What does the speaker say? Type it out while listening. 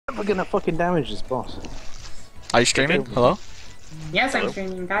we're gonna fucking damage this boss. Are you streaming? Hello? Yes, Hello? I'm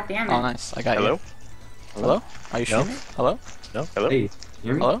streaming. God damn it. Oh, nice. I got Hello? you. Hello? Are you streaming? Hello? No? Hello? Hey, you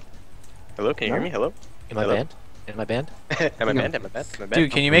hear me? Hello? Hello? Can you hear me? Hello? In my Hello? band? In my band? Am I banned? Am I banned? Am I banned?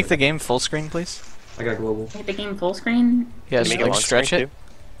 Dude, can you make the game full screen, please? I got global. Make the game full screen? Yes, Make it like long stretch screen, it. too?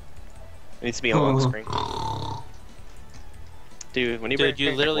 It needs to be a long screen. Dude, when you Dude, you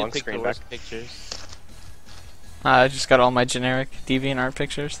bring literally long picked the screen worst back, pictures. I just got all my generic DeviantArt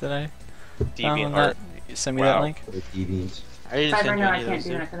pictures that I found on DeviantArt. that. Send me that Wow. link. deviants. I didn't Cyber, send you no, I any of can't those, do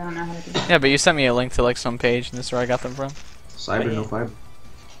dude. that because I don't know how to do that. Yeah, but you sent me a link to like some page, and this is where I got them from. Cyber, no fiber.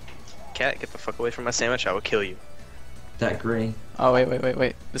 Cat, get the fuck away from my sandwich, I will kill you. That gray. Oh,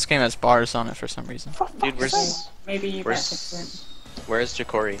 wait. This game has bars on it for some reason. Dude, where's Maybe that fixes where's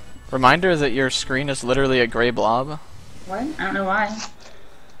Ja'Cory? Reminder that your screen is literally a gray blob. it. What? I don't know why.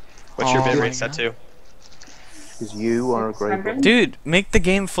 What's your Oh my bitrate set to? Because you are a great 600? Dude, make the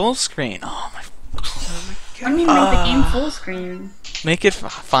game full screen. Oh my. What do you mean make the game full screen? Make it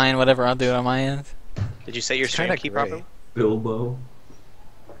fine, whatever. I'll do it on my end. Did you set your It's stream kinda key gray. properly? Bilbo.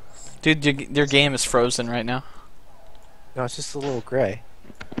 Dude, your game is frozen right now. No, it's just a little gray.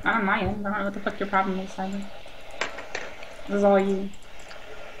 Not on my end. I don't know what the fuck your problem is, Cyber. This is all you.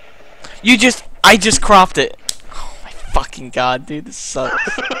 I just cropped it. Oh my fucking god, dude, this sucks.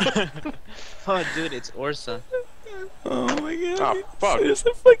 Oh, dude, it's Orsa. Oh my god. Oh, dude, fuck. There's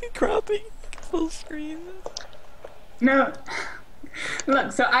a fucking cropping. Full screen. No.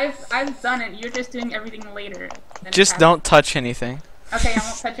 Look, so I've done it. You're just doing everything later. than it Just happened. don't touch anything. Okay, I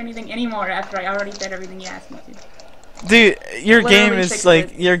won't touch anything anymore after I already said everything you asked me to. Dude, your game Literally is fixed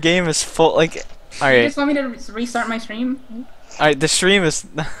like, it. your game is full, like, Do you alright. just want me to restart my stream? Alright, the stream is,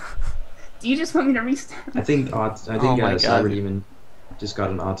 Do you just want me to restart? I think Oh my Cyber God. Demon just got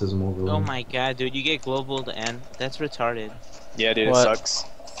an autism overload. Oh my god, dude, you get global and that's retarded. Yeah, dude, What? it sucks.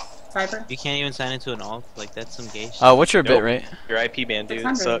 Cyber? You can't even sign into an alt, like that's some gay shit. what's your Nope. bitrate? Your IP ban, dude,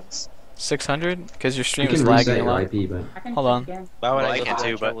 it 600. sucks. 600? Because your You stream can is reset lagging a your lot. IP, but I can Hold check on. again. Why would Well, I I go can through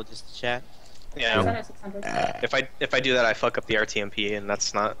too, that but- trouble just to chat? Yeah. Set at 600. If I do that, I fuck up the RTMP, and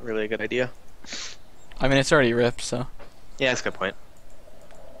that's not really a good idea. I mean, it's already ripped, so. Yeah, that's a good point.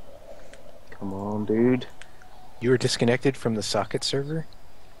 Come on, dude. You were disconnected from the socket server?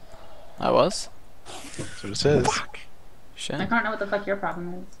 I was? That's what it says. I Shit. don't know what the fuck your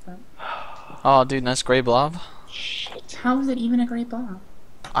problem is, but Oh, dude, nice gray blob. how is it even a great blob?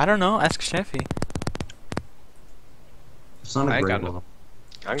 I don't know, ask Sheffy. it's not I a gray got blob.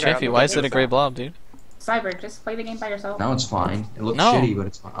 Sheffy, why is it a gray blob, dude? Cyber, just play the game by yourself. Now it's fine. It looks No. shitty, but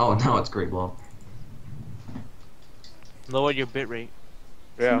it's fine. Oh, now it's gray blob. Lower your bitrate.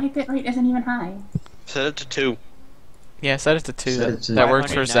 Yeah. My bitrate isn't even high. Set it to 2. Yeah, set it to 2. Set That, it to that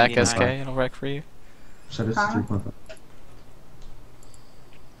works for Zach 599. SK. It'll work for you. Set it to Huh? 3.5.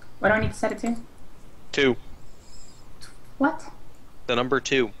 What do I need to set it to? 2. What? The number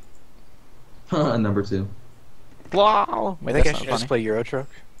 2. Number 2. Wow! I Wait, think I that's should not just play Euro Truck.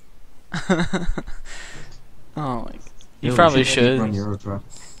 funny. Oh my. You Yo, probably we should. Run Euro Truck.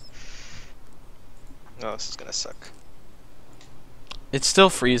 Oh, this is gonna suck. It's still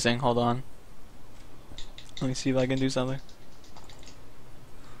freezing. Hold on. Let me see if I can do something.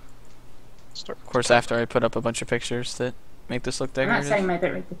 Start. Of course, after I put up a bunch of pictures that make this look I'm not decorative. setting my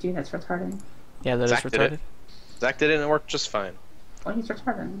bitrate to 2, that's retarded. Yeah, that is Zach did it. retarded. Zach did it and it worked just fine. Well, he's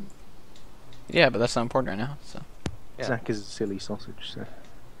retarded. Yeah, but that's not important right now. So. Yeah. Zach is a silly sausage, so.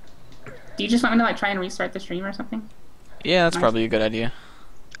 Do you just want me to like try and restart the stream or something? Yeah, that's Nice. probably a good idea.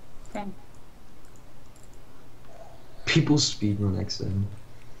 Okay. People speedrun X7.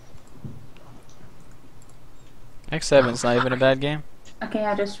 X7's not even a bad game. Okay,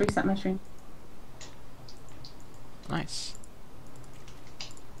 I just reset my stream. Nice.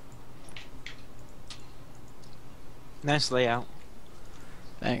 Nice layout.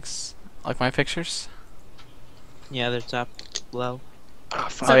 Thanks. Like my pictures? Yeah, they're top low. Ah,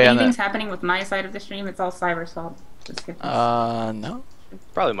 fuck. So Oh, if yeah, anything's happening with my side of the stream, it's all Cyber's fault. Just skip this. No.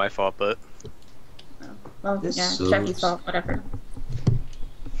 Probably my fault, but Well, this yeah, sucks. Jeffy's fault, whatever.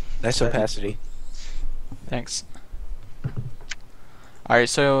 Nice opacity. Thanks. Alright,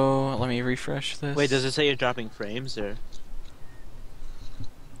 so let me refresh this. Wait, does it say you're dropping frames or?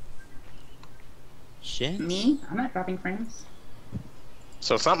 Shit. Me? I'm not dropping frames.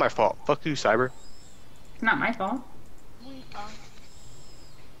 so it's not my fault. Fuck you, Cyber. It's not my fault.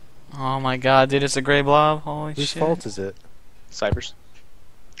 Oh my god, dude, it's a gray blob. Holy Whose shit. fault is it? Cyber's.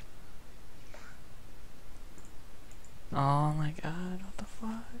 Oh my god, what the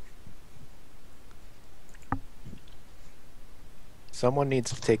fuck? Someone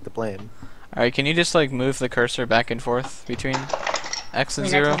needs to take the blame. Alright, can you just like move the cursor back and forth between X I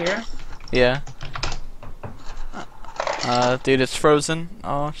and mean, 0. X and 0? Yeah. Dude, it's frozen.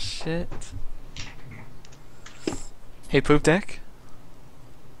 Oh shit. Hey, Poop Deck.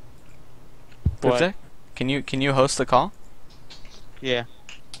 Poop What? Deck. Can you host the call? Yeah.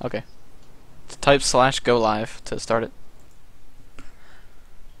 Okay. Type /go live to start it.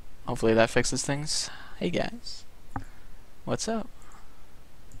 Hopefully that fixes things. Hey guys. What's up?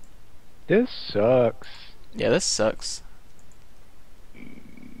 This sucks. Yeah, this sucks.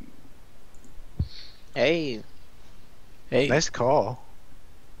 Hey, Hey. Nice call.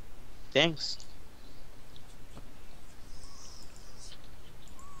 thanks.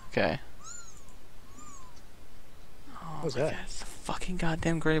 Okay. Oh What was my that? God, it's a fucking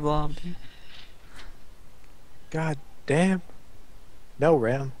goddamn gray blob, dude. God damn. No,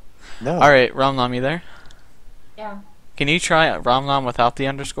 Ram. No. Alright, Romnom, you there? Yeah. Can you try Romnom without the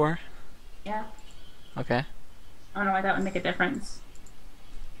underscore? Yeah. Okay. I don't know why that would make a difference.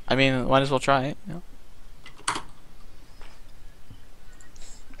 I mean, might as well try it. You know?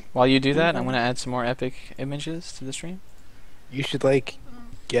 While you do that, I'm gonna add some more epic images to the stream. You should, like,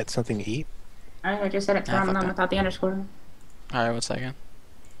 get something to eat. I just said it to Ah, fuck Romnom that. without the underscore. Alright, 1 second.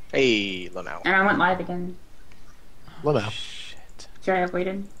 Hey, Lamau. And I went live again. Lamo. Shit. Should I have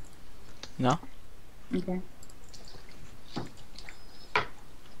waited? No? Okay.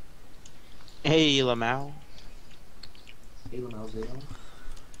 Hey, Lamau.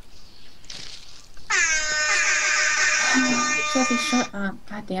 Jesse, shut up.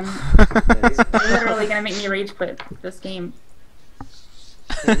 God damn it. You're literally gonna make me rage quit this game.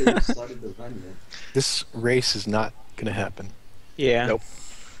 This race is not gonna happen. Yeah. Nope.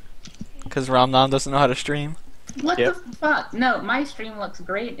 Because Romnom doesn't know how to stream. What Yep. the fuck? No, my stream looks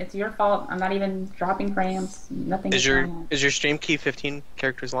great. It's your fault. I'm not even dropping frames. Nothing Is is your going on. is your stream key 15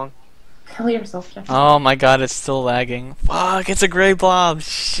 characters long? Kill yourself, Jesse. Oh my god, it's still lagging. Fuck, it's a gray blob.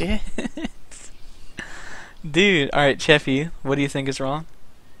 Shit. Dude, alright, Cheffy, what do you think is wrong?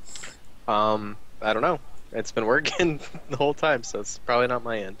 I don't know. It's been working the whole time, so it's probably not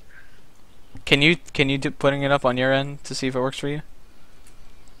my end. Can you do putting it up on your end to see if it works for you?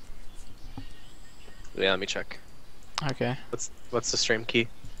 Yeah, let me check. Okay, What's the stream key?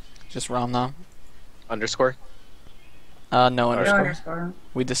 just Romnom. Underscore? No No underscore. underscore.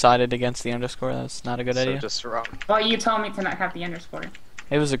 We decided against the underscore. That's not a good So idea. just wrong. Well, you told me to not have the underscore.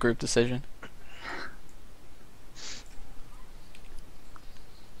 It was a group decision.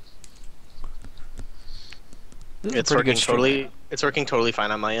 This is a It's pretty working good stream. It's working totally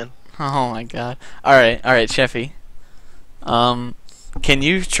fine on my end. Oh my god. Alright, Cheffy. Can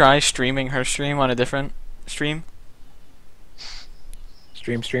you try streaming her stream on a different stream?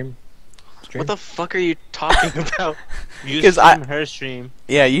 Stream. What the fuck are you talking about? You 'Cause stream her stream.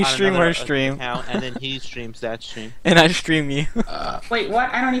 Yeah, you on stream another her stream, account, and then he streams that stream. and I stream you. Wait, what?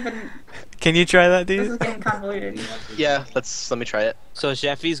 I don't even. Can you try that, This is dude? getting convoluted. Yeah, let me try it. So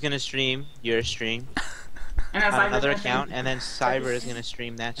Jeffy's gonna stream your stream And that's on like another account, and then Cyber is gonna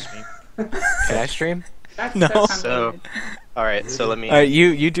stream that stream. Can I stream? That's No. so So, convoluted. alright, so let me... Alright,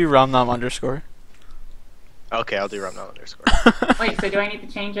 you do Romnom underscore. Okay, I'll do Romnom underscore. Wait, so do I need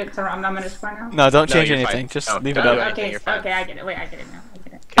to change it to Romnom underscore now? No, don't No, change you're anything. fine. Just No, leave it don't up. do anything, you're fine. Okay, I get it. Wait, I get it now. I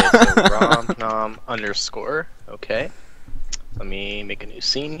get it. Okay, so Romnom underscore. Okay. Let me make a new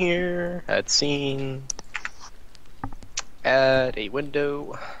scene here. Add scene. Add a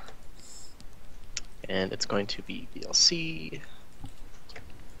window. And it's going to be VLC.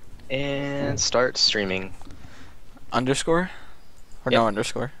 And start streaming. Underscore? Or no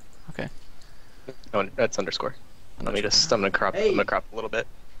underscore? Okay. No, that's underscore. Let me just. I'm gonna crop a little bit.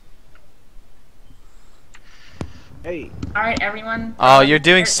 Hey. Alright, everyone. Oh, you're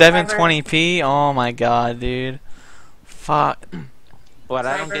doing Cyber- 720p? Oh my god, dude. Fuck. What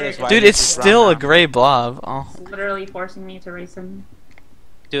I don't get is why. Dude, this it's is still a Romnom. gray blob. Oh. Literally forcing me to race him.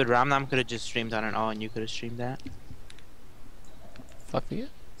 Dude, Romnom could have just streamed on and all, and you could have streamed that. Fuck you.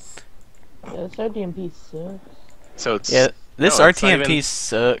 Yeah, this RDMP sucks. So it's. Yeah, this No, it's not RTMP even-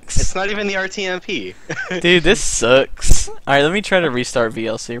 sucks. It's not even the RTMP. Dude, this sucks. Alright, let me try to restart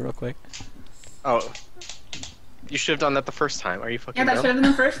VLC real quick. Oh. You should have done that the first time. Are you fucking Yeah, that dumb? should have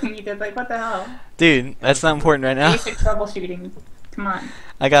been the first thing you did. Like, what the hell? Dude, that's not important right now. Basic troubleshooting. Come on.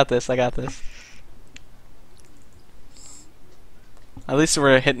 I got this. At least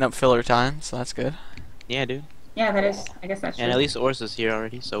we're hitting up filler time, so that's good. Yeah, dude. Yeah, that is. I guess that's true. And at least Orsa's here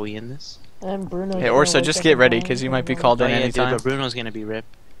already, so we in this. And Bruno. Hey, Orso, just get ready, because you might be called Oh in yeah, dude, anytime. but Bruno's gonna be ripped.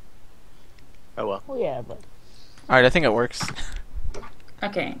 Oh well. Oh yeah, but Alright, I think it works.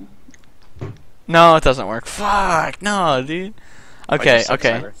 Okay. No, it doesn't work. Fuck, no, dude. Oh, Okay, you suck,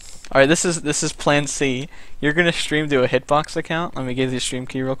 okay. Cyber. Alright, this is plan C. You're gonna stream to a Hitbox account. Let me give you the stream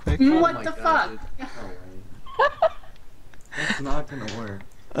key real quick. What the fuck? No way. That's not gonna work.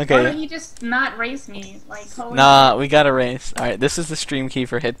 Why don't Okay. you just not race me? Like, holy Nah, we gotta race. Alright, this is the stream key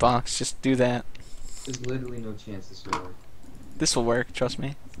for Hitbox. Just do that. There's literally no chance this will work. This will work, trust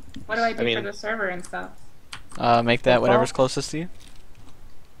me. What do I do I mean- for the server and stuff? Make that whatever's closest to you.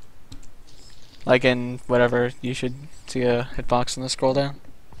 Like in whatever, you should see a Hitbox in the scroll down.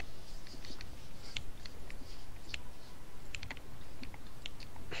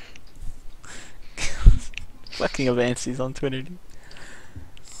 Fucking advances on Twitter, dude.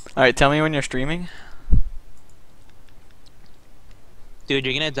 Alright, tell me when you're streaming. Dude,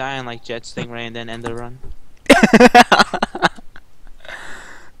 you're gonna die on like Jet Stingray and then end the run.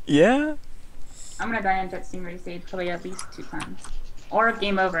 Yeah? I'm gonna die on Jet Stingray stage probably at least 2 times. Or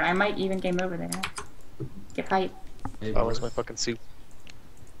game over. I might even game over there. Get hype. Maybe Oh, where's my worse. fucking soup?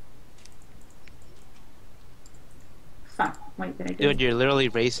 Fuck. Wait, did I do Dude, it? you're literally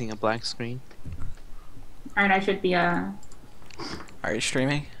racing a black screen. Alright, I should be, Are you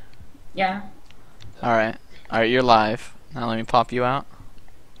streaming? yeah. Alright. Alright, you're live. Now let me pop you out.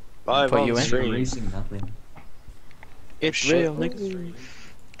 Live Put on you in? You're stream. racing nothing. It's Shit. real, nigga.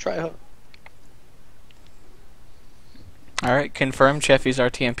 Try out. Alright, confirm Cheffy's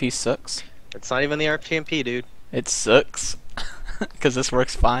RTMP sucks. It's not even the RTMP, dude. It sucks. Because this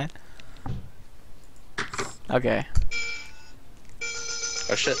works fine. Okay.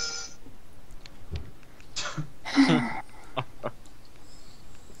 Oh shit.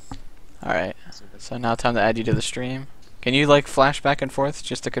 Alright. So now time to add you to the stream. Can you like flash back and forth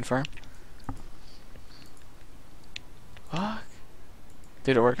just to confirm? Fuck.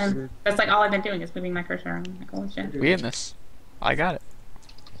 Dude, it works. And that's like all I've been doing is moving my cursor around. Like, holy shit. We in this. I got it.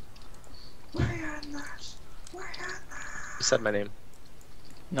 You said my name.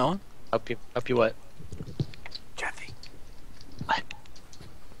 No one? Up you what? Jeffy. What?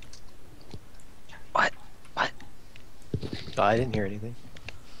 Oh, I didn't hear anything.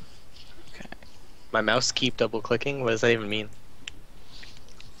 My mouse keep double clicking? What does that even mean?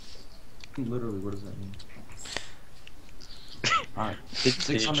 Literally, what does that mean? Alright. Did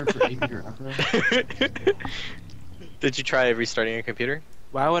 600 for 800 upper? Did you try restarting your computer?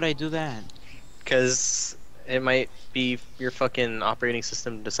 Why would I do that? Because it might be your fucking operating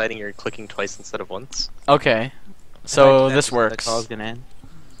system deciding you're clicking twice instead of once. Okay. So this That's works. how it's gonna end.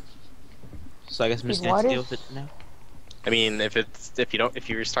 So I guess I'm just gonna What have to deal if- with it now. I mean, if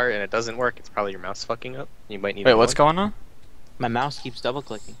you restart and it doesn't work, it's probably your mouse fucking up. You might need. Wait, more. what's going on? My mouse keeps double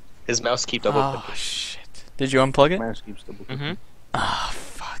clicking. His mouse keep double Oh clicking. shit. Did you unplug it? Mouse keeps double clicking. Mm-hmm. Oh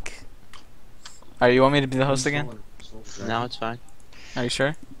fuck. Alright, you want me to be the host again? Now it's fine. Are you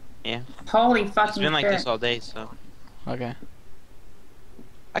sure? Holy It's fucking been like shit. this all day, so. Okay.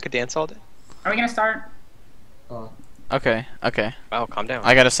 I could dance all day. Are we gonna start? Okay, okay. Wow, calm down.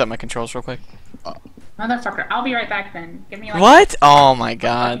 I gotta set my controls real quick. Motherfucker, I'll be right back then. Give me like What? Oh my fucking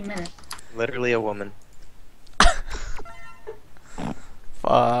god. minute. Literally a woman.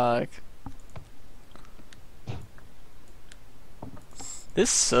 Fuck. This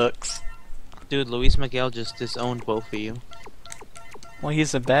sucks. Dude, Luis Miguel just disowned both of you. Well,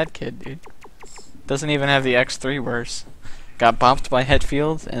 he's a bad kid, dude. Doesn't even have the X3 worse. Got bopped by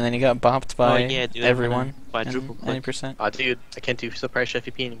Hetfield, and then he got bopped by Oh, yeah, dude, everyone. quadruple and any click. percent. Aw, dude, I can't do Surprise Chef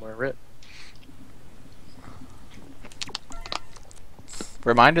EP anymore. Rip.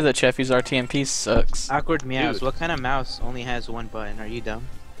 Reminder that Cheffy's RTMP sucks. Awkward meows. Dude. What kind of mouse only has one button? Are you dumb?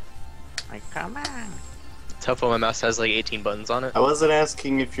 Like, come on. Tough when my mouse has like 18 buttons on it. I wasn't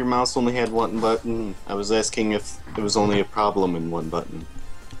asking if your mouse only had one button. I was asking if there was only a problem in one button.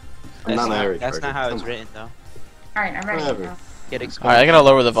 I'm That's not not, Irish. that's not how it's Come on. written, though. Alright, I'm ready. Whatever. now. Get exposed. Alright, I gotta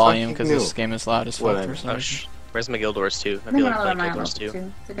lower the volume because Fucking this new. game is loud as fuck Whatever. for some Oh, reason. Where's my guild doors too? I I'm feel gonna like lower playing my guild level doors too.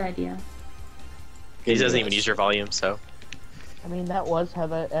 too. It's a good idea. He doesn't even use your volume, so. I mean, that was how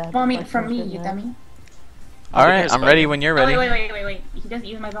that. Well, I mean, from me, you dummy. Alright, Here's I'm my- ready when you're Oh, ready. wait. He doesn't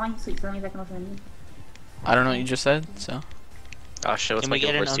use my volume suite, so that means I can listen to me. I don't know what you just said, so. Oh shit, what's Can my we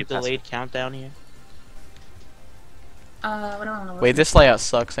guild get an doors too? undelayed countdown here? What do I want to Wait, this layout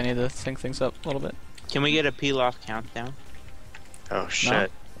sucks. I need to sync things up a little bit. Can we get a peel off countdown? Oh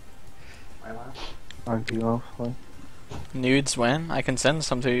shit. Aren't you off? Like? Nudes when? I can send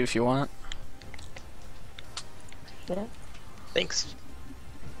some to you if you want. Yeah. Thanks.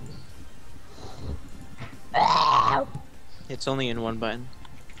 It's only in one button.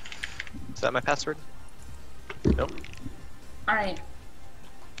 Is that my password? Alright.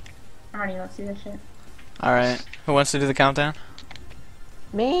 I'm ready, let's do this shit. Alright, who wants to do the countdown?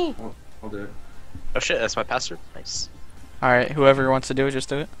 Me? I'll do it. Oh shit, that's my password. Nice. Alright, whoever wants to do it, just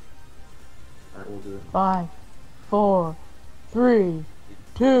do it. Alright, we'll do it. 5, 4, 3,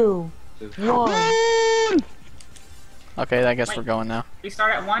 2, 1. Okay, I guess Wait. we're going now. We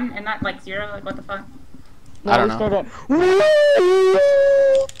start at 1 and not like 0. Like what the fuck? I don't we know. start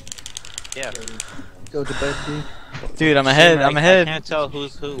at- Yeah. Go to bed, dude. Dude, I'm ahead. I'm I ahead. can't tell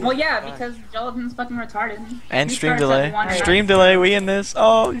who's who. Well, yeah, because Gelatin's fucking retarded. And He stream starts at delay. 1 and Stream not delay. 0. We in this.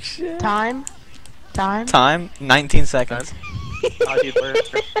 Oh shit. Time. Time 19 seconds. Oh, dude, we're... Dude,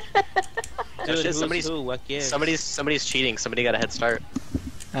 shit, who's somebody's- who? What gives? Somebody's cheating. Somebody got a head start.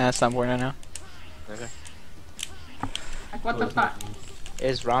 That's not bueno now. Okay. Like what the fuck?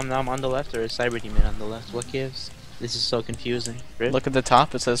 Is Romnom on the left or is Cyberdemon on the left? What gives? This is so confusing. Really? Look at the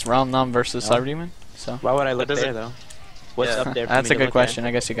top. It says Romnom versus No. Cyberdemon. So Why would I look does there it- though? What's Yeah. up there? For that's me a to good look question. At?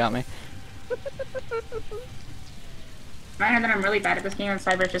 I guess you got me. Reminder that I'm really bad at this game and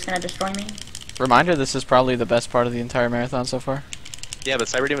Cyber's just gonna destroy me. Reminder: this is probably the best part of the entire marathon so far. Yeah, but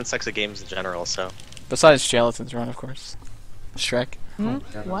Cyberdemon sucks at games in general, so... Besides Gelatin's run, of course. Shrek Hmm?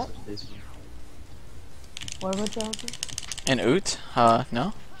 Yeah, What? that's basically- What about Jonathan? and Oot.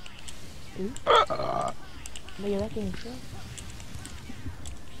 No. Look at that game, too.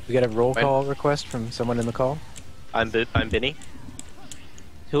 We got a roll When- call request from someone in the call. I'm Binny.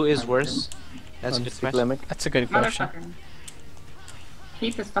 Who is worse? That's a On good Super question. Limit. That's a good question. Motherfucker.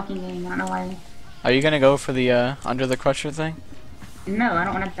 Hate this fucking game. I don't know why. Are you gonna go for the under the crusher thing? No, I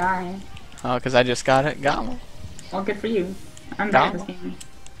don't want to die. Oh, cause I just got it. Got me. Well, good for you. I'm bad at this game.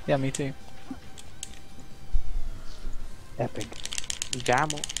 Yeah, me too. Epic.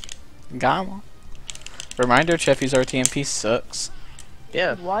 Gamble. Got me. Reminder: Cheffy's RTMP sucks.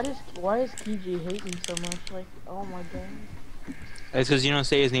 Yeah. Why is TG hating so much? Like, oh my god. It's because you don't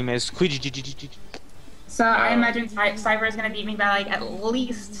say his name as So I imagine Cyber is gonna beat me by like at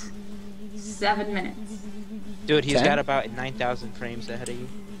least 7 minutes. Dude, he's 10? got about 9,000 frames ahead of you.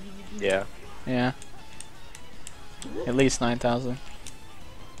 Yeah. Yeah. At least 9,000.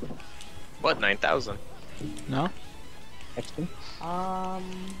 What, 9,000? No? XP.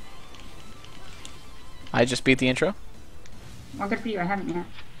 I just beat the intro. Well, good for you. I haven't yet.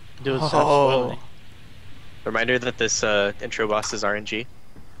 Dude, Oh. stop spoiling. Reminder that this intro boss is RNG.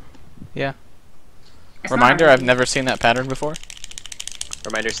 It's not Reminder: RNG. I've never seen that pattern before.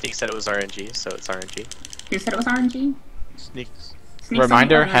 Reminder, Sneak said it was RNG, so it's RNG. Who said it was RNG? Sneaks. Sneak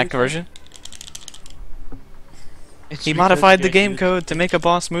Reminder: something hack RNG. version. It's He because modified the you're game huge. code to make a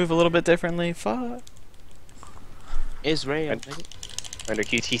boss move a little bit differently. Fuck. Israel. And- Reminder,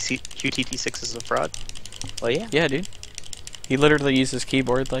 QTT6 is a fraud. Oh yeah. Yeah, dude. He literally uses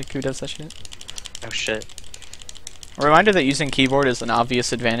keyboard. Like, who does that shit? Oh shit. A reminder that using keyboard is an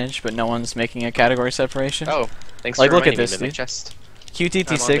obvious advantage, but no one's making a category separation. Oh, thanks Like, for look at reminding me, this, Mimic dude. Chest. I'm on the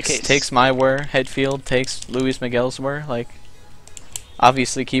QTT6 case. takes my where, Headfield takes Luis Miguel's where. Like,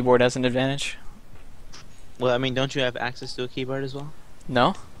 obviously keyboard has an advantage. Well, I mean, don't you have access to a keyboard as well?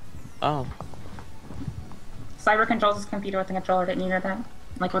 No? Oh. Cyber controls his computer with the controller. Didn't you know that?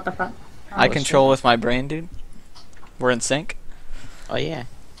 Like, what the fuck? I shit. control with my brain, dude. We're in sync. Oh yeah.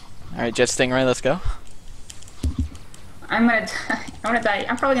 Alright, Jet Stingray, let's go. I'm gonna die. I'm gonna die.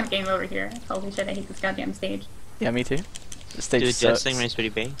 I'm probably gonna game over here. Holy shit, I hate this goddamn stage. Yeah, me too. The stage Dude, Jet sucks. Stingray's pretty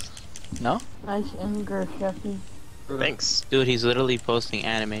based. No? Nice anger, Chefy. Thanks. Dude, he's literally posting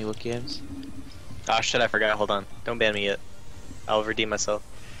anime. What gives? Oh shit, I forgot. Hold on. Don't ban me yet. I'll redeem myself.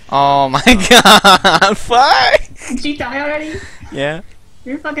 Oh my god, fuck! Did you die already? Yeah,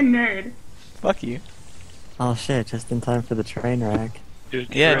 You're a fucking nerd. fuck you. Oh shit, just in time for the train wreck.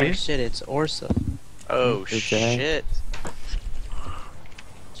 Yeah, Oh dude. shit, it's Orsa. Oh Okay. shit.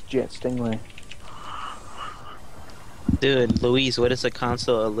 It's Jet Stingray. Dude, Louise, what is a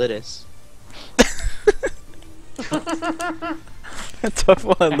console elitis? Tough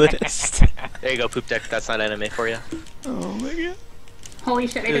one, Litist. There you go, Poop Deck. That's not anime for you. Oh my god. Holy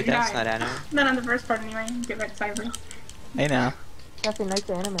shit, I Dude, didn't that's die. not anime. Not on the first part anyway. Get back to Cyber. Hey now. Chefy, nice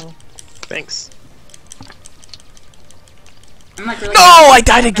anime. Thanks. I'm like really No, I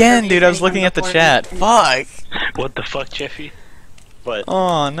died I've again, never dude. I was used looking at the anything chat. before Fuck. What the fuck, Jeffy? What?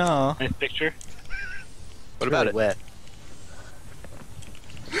 Oh no. Nice picture. What about it? Wet.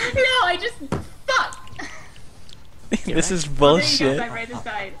 No, I just fuck. This is There you bullshit. go, Cyber. I just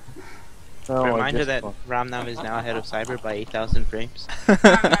died. No, I Reminder just- that Romnom is now ahead of Cyber by 8,000 frames. I'm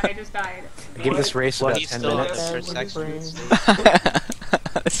not, I just died. Give this race Well, about he's 10 still on minutes. the first section.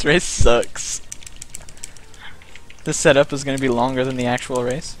 This race sucks. The setup is gonna be longer than the actual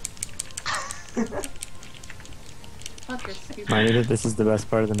race. Fuck this stupid. Mind you that this is the best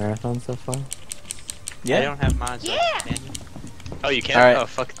part of the marathon so far? I Yeah. don't have mods. Yeah. Daniel. Oh, you can't? Alright. Oh,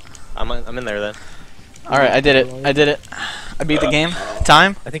 fuck. I'm in there then. Alright, I did it. I did it. I beat the game.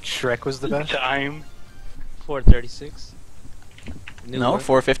 Time? I think Shrek was the best. Time. 4:36. New No, work.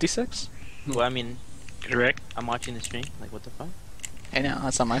 4:56. Well, I mean, Correct. I'm watching the stream. Like, what the fuck? Hey, no,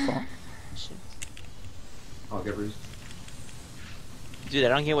 that's not my fault. Shit. I'll get bruised. Dude, I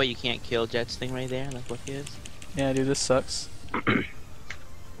don't get why you can't kill Jet's thing right there. Like, what gives? Yeah, dude, this sucks.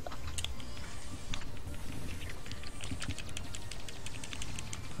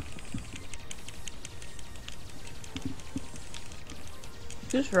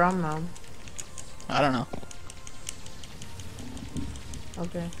 Just Romnom. I don't know.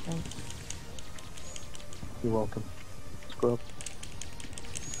 Okay, thanks. You're welcome. Scrub.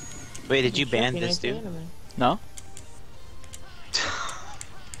 Wait, did you ban Checking this out the dude? anime. No?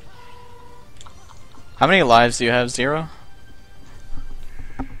 How many lives do you have? 0?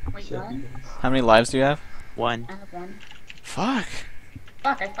 Wait, what? How many lives do you have? 1. I have one. Fuck.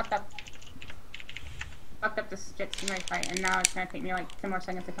 Fuck, I fucked up. Fucked up this Jet Stingray fight, and now it's gonna take me like 10 more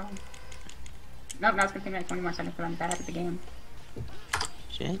seconds to kill him. Nope, now it's gonna take me like 20 more seconds because I'm bad at the game.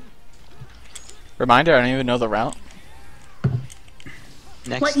 Shit. Reminder, I don't even know the route.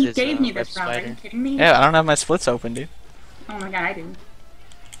 Next What? You is, gave me Web this route, are you Spider. kidding me? Yeah, I don't have my splits open, dude. Oh my god, I do.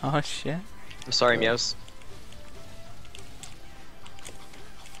 Oh, shit. I'm sorry, Meows.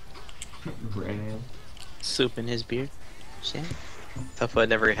 Ran. Soup in his beard. Shit. Tough, I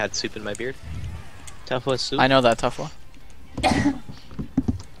never had soup in my beard. Tough with soup. I know that tough one.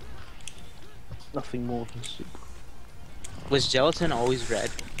 Nothing more than soup. Was gelatin always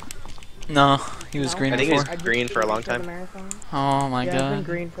red? No, he was No. green I think before. it was I just green for a did it long for the time. marathon. Oh my Yeah, I've been god.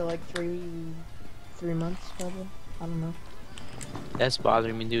 green for like three months probably. I don't know. That's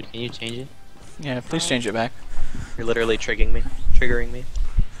bothering me, dude. Can you change it? Yeah, please change it back. You're literally triggering me.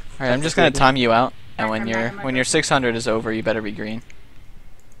 Alright, I'm just gonna time you out, and Back when on your back on my when your button. 600 is over, you better be green.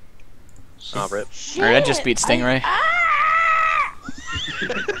 Oh, rip. Alright, I just beat Stingray.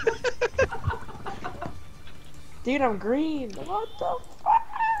 Dude, I'm green. What the fuck?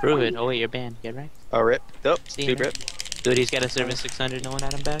 Prove it. Oh wait, you're banned. Get right. Oh, rip. Nope. See, Dude, man. rip. Dude, he's got a service 600. No one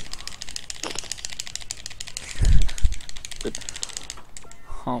had him back.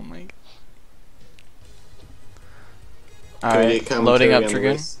 Oh my god. Great Alright, loading up commentary on the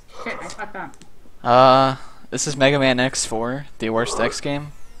Dragoon. race. Shit, I fucked up. This is Mega Man X4, the worst X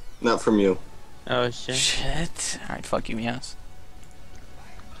game. Not from you. Oh shit. Shit. Alright, fuck you, Meows.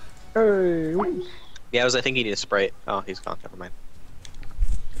 Hey. Yeah, I think he needs a Sprite. Oh, he's gone. Never mind.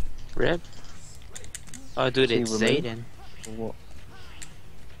 Rip. Oh, dude, Is he it's removed? Zayden. What?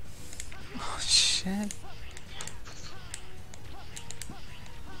 Oh, shit.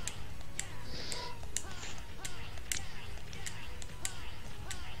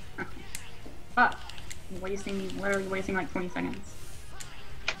 Fuck. Literally wasting like 20 seconds.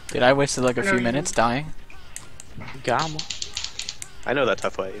 Dude, I wasted like a No few reason. minutes dying. Gamma. I know that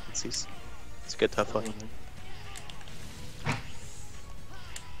tough way agencies. It's a good tough way.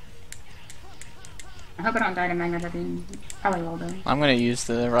 I hope I don't die to Magna Dragoon. Probably will though. I'm gonna use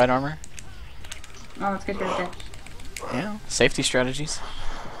the right armor. Oh, it's good for the bitch. Yeah, safety strategies.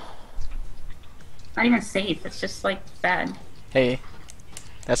 Not even safe, it's just like bad. Hey,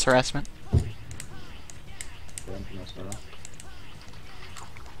 that's harassment.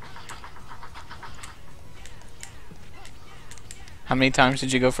 How many times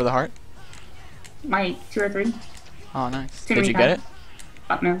did you go for the heart? My 2 or 3. Oh, nice. Too Did many you get it? times.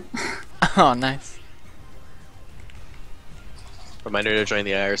 Fuck no. Oh, nice. Reminder to join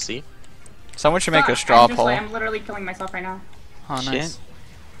the IRC. Someone should make a Fuck, straw I'm just poll. like, I'm literally killing myself right now. Oh, Shit. nice.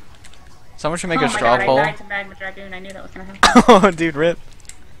 Someone should make oh a my straw god, poll. I died to Magma Dragoon. I knew that was gonna happen. Oh, dude, rip.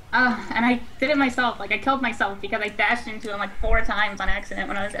 And I did it myself. Like, I killed myself because I dashed into him like 4 times on accident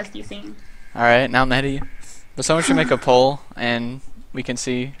when I was SDCing. Alright, now I'm ahead of you. But someone should make a poll, and we can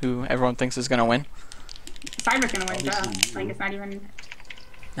see who everyone thinks is gonna win. Cyber's gonna win, duh. Like, it's not even...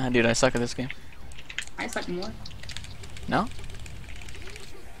 Nah, dude, I suck at this game. I suck more. No?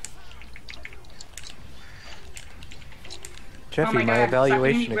 Oh Jeffy, my my god,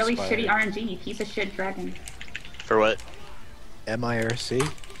 evaluation stop really expired. shitty RNG, you piece of shit dragon. For what? MIRC?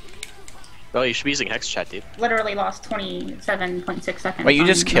 Oh, you should be using Hex Chat, dude. Literally lost 27.6 seconds. Wait, you on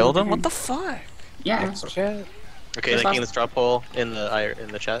just killed him? Dragoon. What the fuck? Yeah, Chat? Okay, Just linking the lost- straw poll in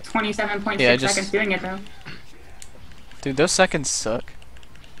the chat. 27.6 Yeah, just- seconds doing it though. Dude, those seconds suck.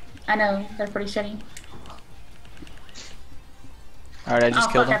 I know, they're pretty shitty. Alright, I just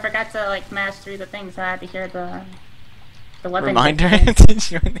oh killed fuck, I him. forgot to like mash through the things, so I had to hear the weapon. Reminder thing. to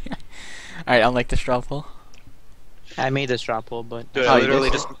join the... Alright, I'll make the straw poll. I made the straw poll, but Dude, Oh, I you literally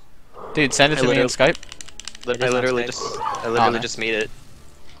did? just, Dude, send it I to me in literally- Skype. It I is on literally Skype. just nice. made it,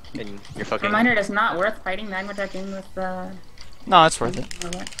 and you're fucking. Reminder, it is not worth fighting Magma Dragoon with No, it's worth it.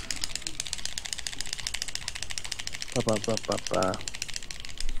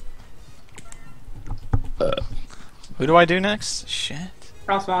 Who do I do next? Shit.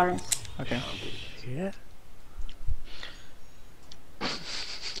 Cross Walrus. Okay.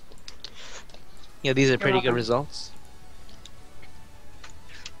 Yeah, these are pretty good welcome. results.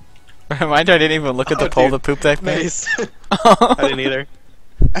 Reminder, I didn't even look at the poll the poop deck made. Nice. I didn't either.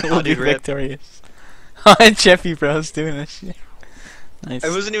 We'll be dude, rip. victorious. And Jeffy Bro's doing this shit. Nice. It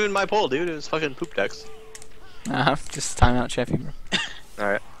wasn't even my poll, dude. It was fucking poop decks. Just time out Jeffy Bro.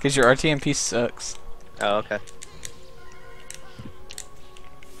 Alright. Because your RTMP sucks. Oh, okay.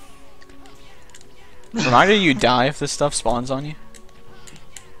 Reminder, you die if this stuff spawns on you.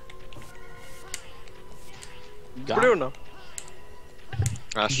 Bruno.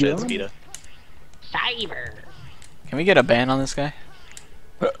 Ah, shit, it's Vita. Cyber. Can we get a ban on this guy?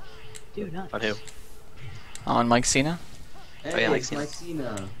 Dude, not. On who? On Mike Cena? Hey, yeah, Mike it's Cena. Mike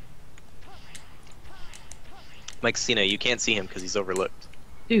Cena. Mike Cena, you can't see him because he's overlooked.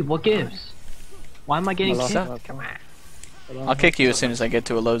 Dude, what gives? Why am I getting What's kicked? up? I'll kick you as soon as I get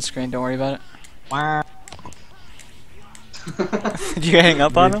to a load screen, don't worry about it. Wah. Did you hang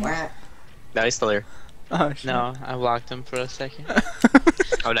up on him? No, he's still here. Oh shit. No, I blocked him for a second.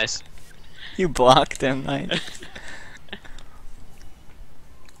 Oh, nice. You blocked him, nice.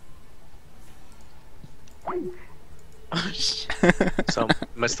 Oh shit. So,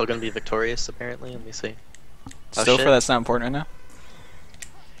 am I still gonna be victorious, apparently? Let me see. Oh, Still shit. for that's not important right now?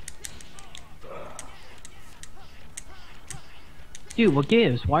 Dude, what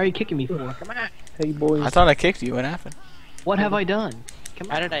gives? Why are you kicking me for? Come on. Hey boys. I thought I kicked you, what happened? What have I done? Come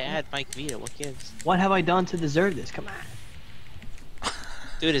on. How did I add Mike Vita? What gives? What have I done to deserve this? Come on.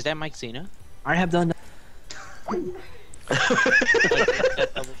 Dude, is that Mike Cena? I have done.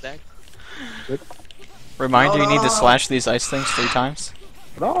 That double deck? Reminder, you need to slash these ice things 3 times.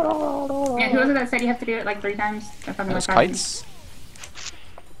 Yeah, who was it that said you have to do it like 3 times? Those kites.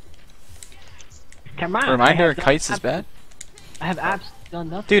 Come on. Reminder, kites is bad. I have abs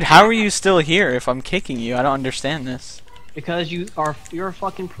done nothing. Dude, how are you still here if I'm kicking you? I don't understand this. Because you're a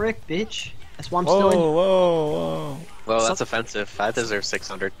fucking prick, bitch. That's why I'm Whoa, still in. whoa, whoa. Well, that's offensive. I deserve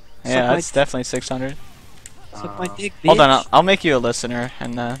 600. Yeah, my- that's definitely 600. Suck my dick, bitch. Hold on, I'll make you a listener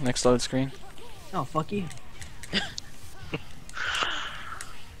in the next load screen. Oh, fuck you.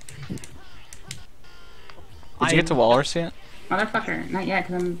 Did you get to Walrus yet? Motherfucker, not yet,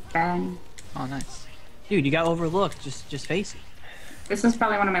 because I'm bad. Oh, nice. Dude, you got overlooked. Just face it. This is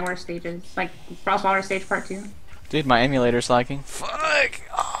probably one of my worst stages. Like, Frost Water stage part 2. Dude, my emulator's lagging. Fuck!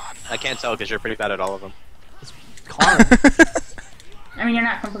 Oh, I can't tell because you're pretty bad at all of them. Hard. I mean, you're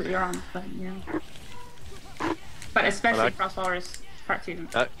not completely wrong, but, you know. But especially Frost Walrus part 2.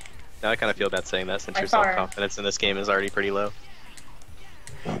 Now I kind of feel bad saying that since By your far. self-confidence in this game is already pretty low.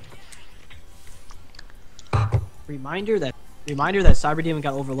 Reminder that Cyberdemon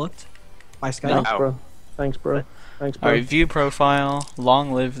got overlooked by Sky. No. Thanks, bro. Thanks, bro. Thanks, bro. Alright, view profile.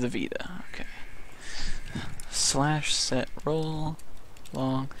 Long live the Vita. Okay. Slash set roll.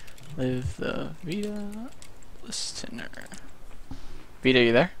 Long live the Vita. Listener. Vita,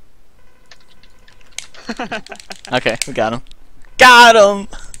 you there? Okay, we got him. Got him!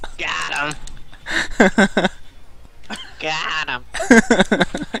 Got him! Got him!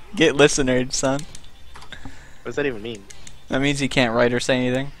 Get listener, son. What does that even mean? That means you can't write or say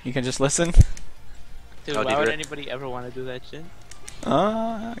anything. You can just listen. Dude, Oh, why dude, would rip. anybody ever want to do that shit?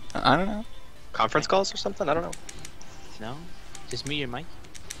 I don't know. Conference calls or something? I don't know. No? Just mute your mic?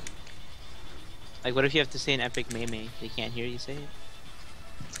 Like, what if you have to say an epic meme? They can't hear you say it?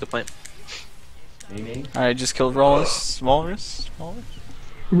 That's a good point. Maybe. Alright, just killed Walrus. Walrus? Walrus?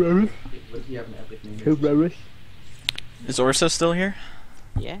 Rubbish. What if you have an epic name? Who rubbish? Is Orso still here?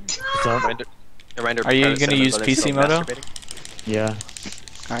 Yeah. Reminder. Are you Predator gonna use Cinnamon PC still Moto? masturbating? Yeah.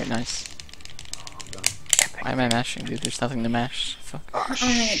 Alright, nice. Why am I mashing, dude? There's nothing to mash. Fuck.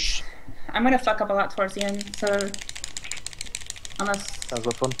 Alright. I'm gonna fuck up a lot towards the end, so. Unless. Sounds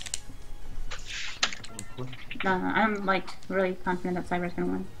like fun. No, I'm like really confident that Cyber's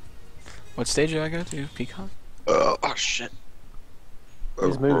gonna win. What stage do I go to? Peacock? Oh shit.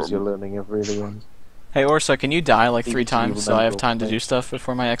 These moves you're learning are really ones. Hey Orso, can you die like 3 BBC times so I have Mental time to Play. do stuff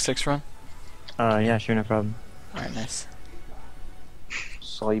before my X6 run? Yeah, sure, no problem. Alright, nice.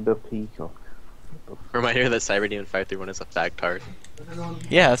 Cyber Peacock. Reminder that Cyberdemon 531 is a fag tard.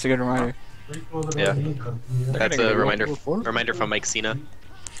 Yeah, that's a good reminder. Yeah. That's a reminder from Mike Cena.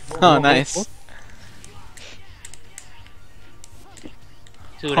 Oh, nice.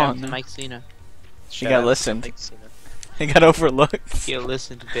 Dude, Oh, I'm no. Mike Cena. He got listened. Mike Cena. He got overlooked. You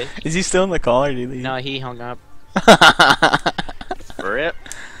listen to bitch. Is he still in the call or did he leave? No, he hung up. Rip.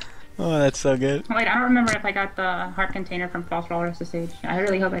 Oh, that's so good. Wait, I don't remember if I got the heart container from False Rollers to stage. I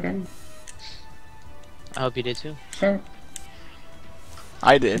really hope I did. I hope you did too. Shit.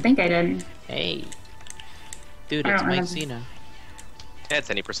 I I did. think I did. Hey. Dude, I it's don't Mike remember. Cena. Yeah, it's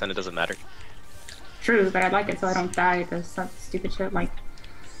any percent. It doesn't matter. True, but I'd like it so I don't die to some stupid shit like...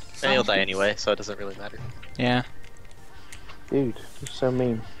 And you'll die anyway, so it doesn't really matter. Yeah. Dude, you're so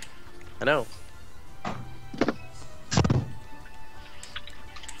mean. I know.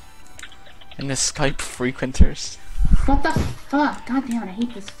 And the Skype frequenters. What the fuck? God damn it, I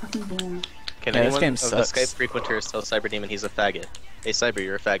hate this fucking game. Can Yeah, this anyone game of sucks. the Skype frequenters tell Cyberdemon he's a faggot? Hey Cyber,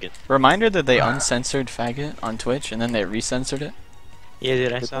 you're a faggot. Reminder that they uncensored faggot on Twitch and then they recensored it. Yeah,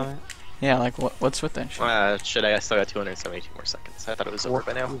 dude, I saw that. Yeah, like what's with that shit? Shit, I still got 272 more seconds. I thought it was over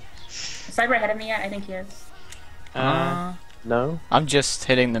by now. Is Cyber ahead of me yet? I think he is. No? I'm just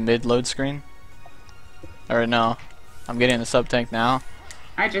hitting the mid load screen. Or no, I'm getting the sub tank now.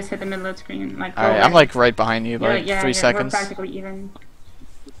 I just hit the mid-load screen. Like, Alright, I'm like right behind you, like yeah, 3 seconds. We're practically even.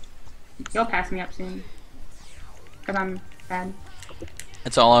 You'll pass me up soon. Cause I'm bad.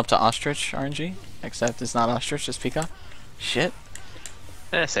 It's all up to Ostrich RNG, except it's not Ostrich, it's Peacock. Shit.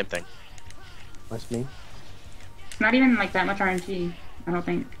 Same thing. That's me. It's not even like that much RNG, I don't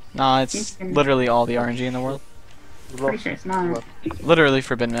think. Nah, it's literally all the RNG in the world. Pretty sure it's not. Literally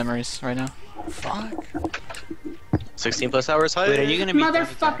forbidden memories right now. Fuck. 16 plus hours high. Wait, are you gonna be done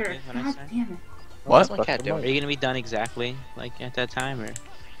Motherfucker! exactly when I God start? damn it. What? What's my cat Are doing? you gonna be done exactly like at that time, or What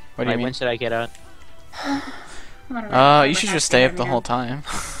do you like, when mean? should I get out? You should just stay up the whole time.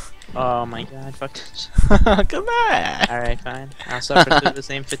 Oh my god, fuck. Come on! Alright, fine. I'll suffer through the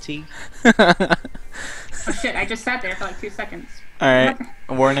same fatigue. Oh shit, I just sat there for like 2 seconds. Alright,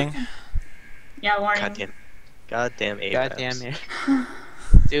 warning. Yeah, warning. Goddamn Apex. Goddamn it.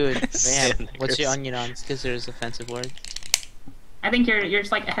 Dude, man, Sanders. what's your onion on? It's because there's offensive words. I think you're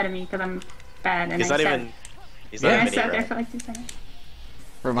just like ahead of me because I'm bad and He's I not sat, even. He's not I even sat in there red. for like 2 seconds.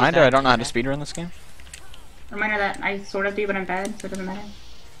 Reminder, I don't know how to speedrun this game. Reminder that I sort of do, but I'm bad, so it doesn't matter.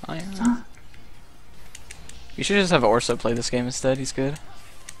 Oh yeah. You should just have Orso play this game instead, he's good.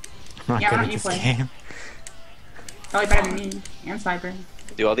 I'm not Yeah, good why at don't you this play? game. Probably better than me and Cyber.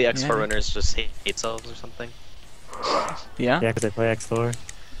 Do all the X4 Yeah. runners just hate cells or something? Yeah? Yeah, because I play X4.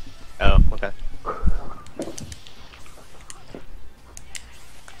 Oh, okay.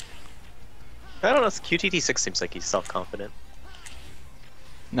 I don't know. QTT6 seems like he's self-confident.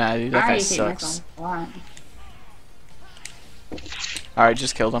 Nah, dude, that I guy hate sucks. myself a lot. Alright,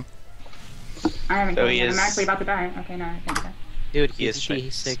 just killed him. I haven't So killed he him. I'm is- actually about to die. Okay, no, I can't die. Dude, He is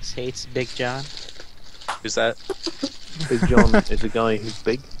QT6 hates Big John. Who's that? Big John is a guy who's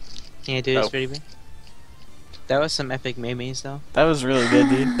big. Yeah, dude, it's Oh. pretty big. That was some epic memes, though. That was really good,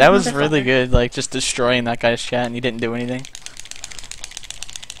 dude. That was really good, like, just destroying that guy's chat and he didn't do anything.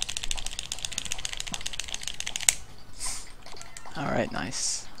 Alright,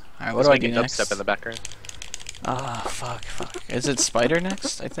 nice. Alright, what do I do next? Dubstep in the background. Ah, fuck. Is it Spider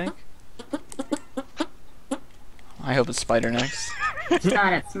next, I think? I hope it's Spider next. It's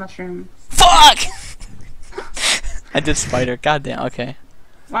not, it's Mushroom. Fuck! I did Spider, goddamn, okay.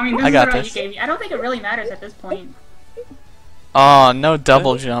 Well, I mean, this I is got what you this. gave me. I don't think it really matters at this point. Oh, no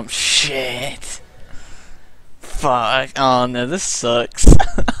double jump. Shit. Fuck. Oh no, this sucks.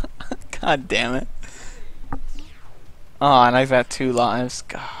 God damn it. Oh, and I've got 2 lives.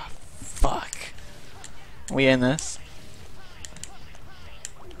 God, fuck. We in this?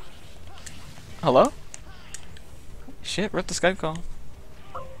 Hello? Shit, rip the Skype call.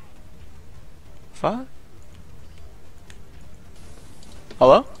 Fuck.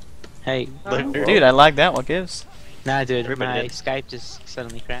 Hello? Hey, Dude, I lagged out. What gives? nah, dude, Everybody my did. Skype just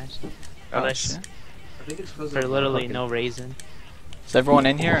suddenly crashed. Oh, nice. shit. I think it's because For literally no reason. Is everyone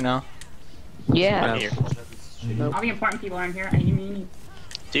in here or no? Yeah. I'm here. All the important people are in here. I mean,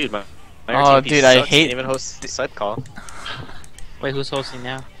 Dude, my Oh, RTP dude, I sucks. hate- Can't even host the side call. Wait, who's hosting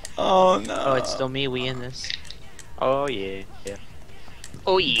now? Oh no. Oh, it's still me. We in this. Oh yeah, yeah.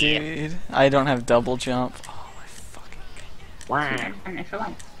 Oh yeah. Dude, I don't have double jump. Oh my fucking. wow. An extra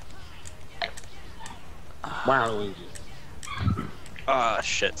life. Ah,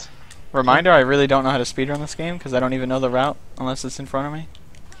 shit. Reminder, I really don't know how to speedrun this game because I don't even know the route unless it's in front of me.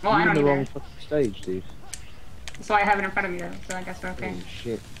 Well, I You're in don't the either. wrong fucking stage, dude. So I have it in front of me though, so I guess we're okay. Holy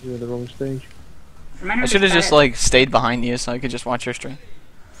shit, you're in the wrong stage. Reminder I to should have set just it. like stayed behind you so I could just watch your stream.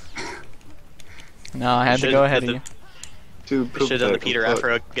 No, I had to go ahead of you. Dude, We should have done the Peter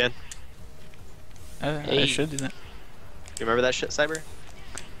Afro again. I Hey. should do that. You remember that shit, Cyber?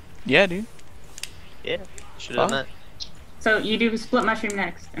 Yeah, dude. Yeah. Should have done Fuck. So you do split mushroom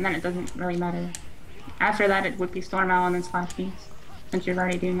next, and then it doesn't really matter. After that, it would be storm owl and then slash beast. Since you're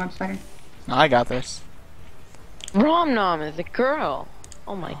already doing web spider. No, I got this. Romnom is a girl.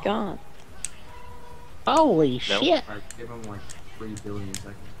 Oh my god. Holy Nope. shit. Alright, give him like 3 billion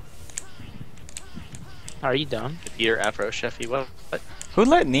seconds. Are you done? Peter Afro Sheffy. What? Who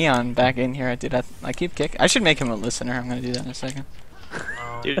let Neon back in here? Dude, I keep kicking. I should make him a listener. I'm gonna do that in a second.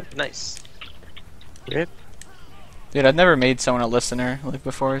 Dude, nice. Rip. Dude, I've never made someone a listener like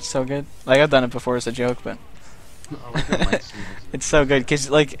before. It's so good. Like I've done it before as a joke, but I like that mic series. it's so good because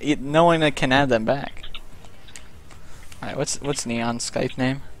like no one can add them back. All right, what's Neon's Skype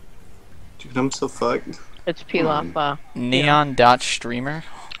name? Dude, I'm so fucked. It's Pilaf. Neon.streamer.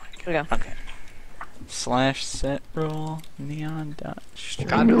 Okay. Okay. /set roll neon.streamer.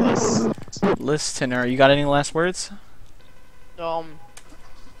 God bless. Listener. You got any last words?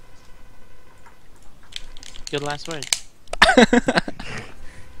 Good last word.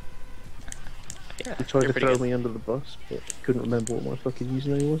 He tried to pretty throw good. me under the bus, but couldn't remember what my fucking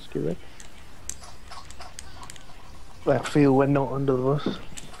username was. Get ready. That feel when not under the bus.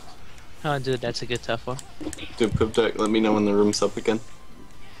 Oh, dude, that's a good tough one. Dude, Piptech, let me know when the room's up again.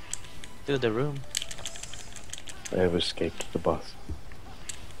 Dude, the room. I have escaped the bus.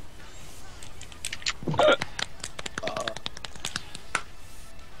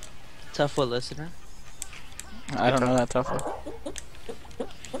 Tough one, listener. I don't know that tough one.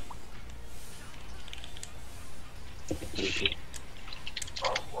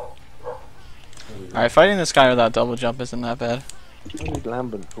 Alright, fighting this guy without double jump isn't that bad. Why did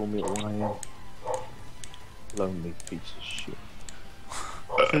Lambert call me at 1 AM? Lonely piece of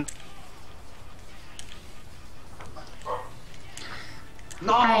shit.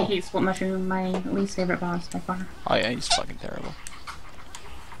 I hate Split Mushroom, my least favorite boss by far. Oh yeah, he's fucking terrible.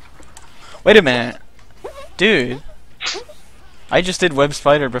 Wait a minute. Dude. I just did Web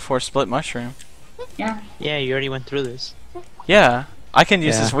Spider before Split Mushroom. Yeah. Yeah, you already went through this. Yeah. I can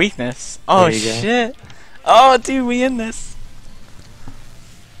use Yeah. his weakness. Oh There you go. shit. Oh dude, we in this.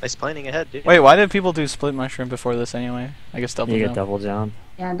 Nice planning ahead, dude. Wait, why did people do Split Mushroom before this anyway? I guess double You get jump. double jump,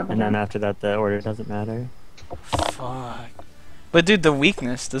 Yeah, double and then jump. after that the order doesn't matter. Fuck. But dude, the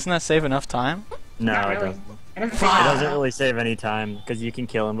weakness, doesn't that save enough time? No, Not it really. doesn't. It doesn't It take doesn't really save any time because you can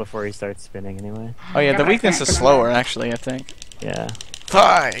kill him before he starts spinning anyway. Oh yeah, Yeah, the but I weakness can't is remember. slower actually, I think. Yeah.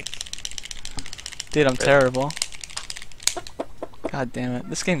 Fuck. Dude, I'm terrible. God damn it.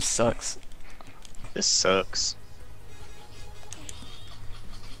 This game sucks. This sucks.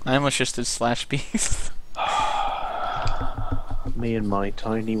 I almost just did slash beast. Me and my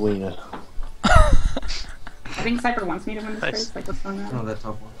tiny wiener. I think Cypher wants me to win this Nice. race, like what's going Oh, on? that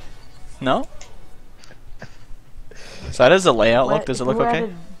tough one. No? So how does the layout look? What- Does it look who okay?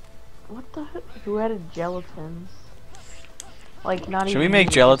 added- what the heck? Who added gelatins? Like, not Should even we make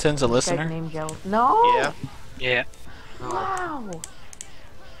me, gelatins just a this guy listener? named No! Yeah. Yeah. Wow!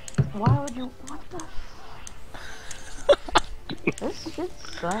 Why would you. What the. This shit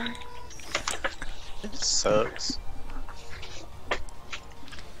sucks. It sucks.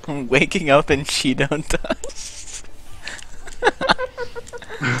 I'm waking up in Cheeto dust.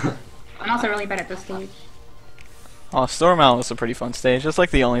 I'm also really bad at this stage. Oh, Storm Owl is a pretty fun stage. That's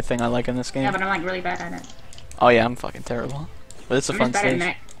like the only thing I like in this game. Yeah, but I'm like really bad at it. Oh yeah, I'm fucking terrible. But it's a I'm fun just bad at stage.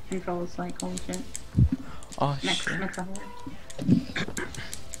 mech controls, like holy shit. Oh Mech, shit. mech's a whole.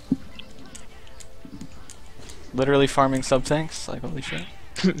 Literally farming sub tanks. Like holy shit.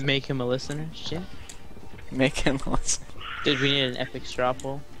 Make him a listener. Shit. Make him listen. Dude, we need an epic straw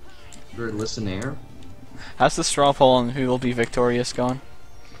poll. You're a listener. How's the straw poll on who will be victorious going?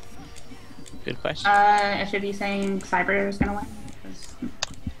 Good question. I should be saying Cyber is gonna win. 'cause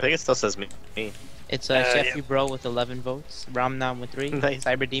I think it still says me. It's yeah. Chefy Bro with 11 votes, Romnom with 3, Nice.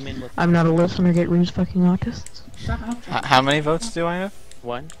 Cyberdemon with I'm not a listener, get Rue's fucking autists. Shut up. Jack. How many votes do I have?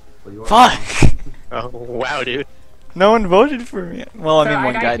 1. Well, you are- Fuck! Oh, wow, dude. No one voted for me. Well, I So mean,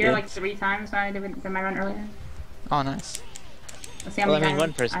 one got guy here did. like 3 times when I did my run earlier. Oh, nice. Let's see how Well, many I mean, times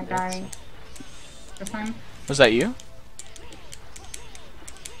one person I did, die this time. Was that you?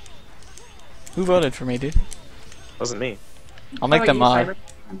 Who voted for me, dude? Wasn't me. I'll make Oh, them you, mod. Cyber.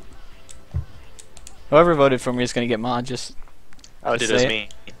 Whoever voted for me is gonna get mod. Just Oh, dude, it Say was it. me.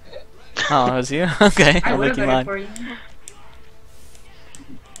 oh, it was you? Okay, I I'll would make have you voted mod. for you.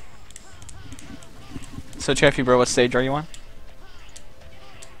 So, Chaffy Bro, what stage are you on?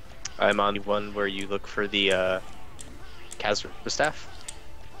 I'm on the one where you look for the Kaz staff.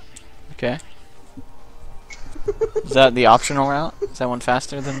 Okay. Is that the optional route? Is that one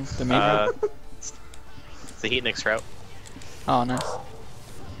faster than the main route? It's the Heat Nix route. Oh, nice.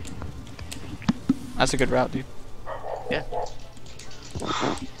 That's a good route, dude. Yeah.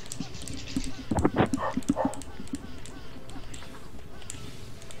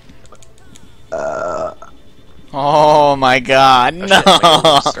 Oh my god, Oh, no!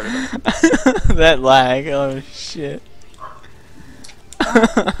 shit, my game just started That lag, oh shit.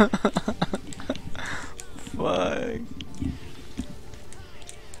 Fuck.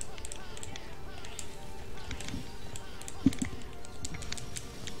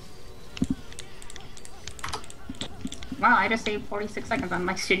 Wow, I just saved 46 seconds on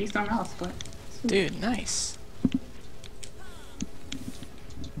my shitty stone metal split. Dude, nice.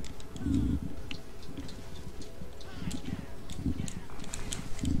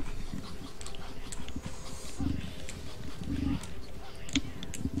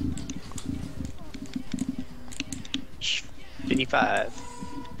 Shh, 55.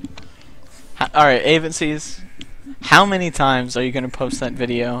 Alright, agencies. How many times are you gonna post that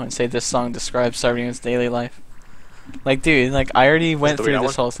video and say this song describes Cyberdemon's daily life? Like, dude, like, I already went the through Weird Al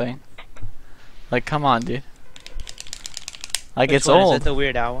this whole thing. Like, come on, dude. Like, Which it's one? old. Is that the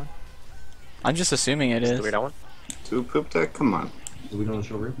Weird Al one? I'm just assuming it Is is. it the Weird Al one? Dude, poop deck, come on. Do we know the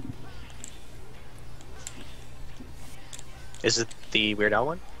showroom? Is it the Weird Al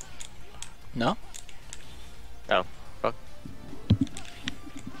one? No? Oh, fuck.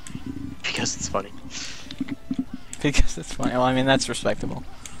 Because it's funny. Because it's funny. Well, I mean, that's respectable.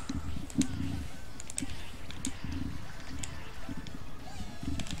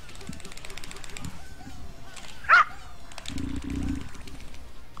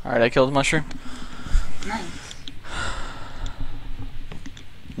 Alright, I killed the mushroom. Nice.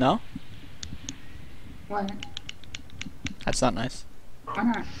 No? What? That's not nice. Why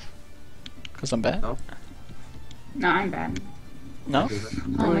not? Because I'm bad? No. No, I'm bad. No?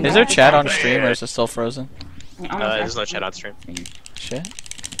 Oh my Is there God. chat on stream or is it still frozen? I almost There's no actually- chat on stream. Shit.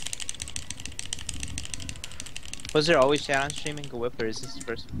 Was there always chat on stream in GWP, or is this the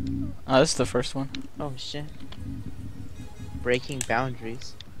first one? Oh, this is the first one. Oh shit. Breaking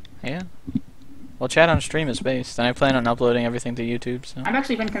boundaries. Yeah. Well, chat on stream is based, and I plan on uploading everything to YouTube, so... I've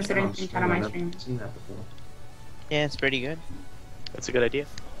actually been considering Oh, putting chat on my I've stream. seen that before. Yeah, it's pretty good. That's a good idea.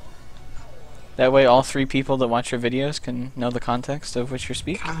 That way all 3 people that watch your videos can know the context of which you're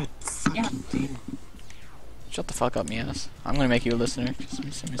speaking. God, Yeah. Shut the fuck up, Mias. I'm gonna make you a listener. Just give me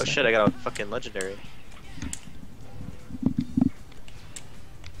a Oh second. shit, I got a fucking legendary.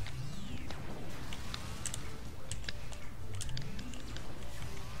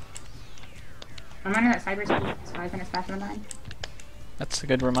 Reminder that Cyber speed is 5 minutes faster than mine. That's a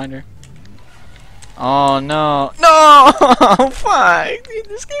good reminder. Oh no. No! Fuck! Dude,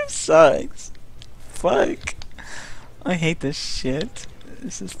 this game sucks. Fuck. I hate this shit.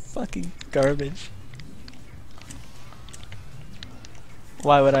 This is fucking garbage.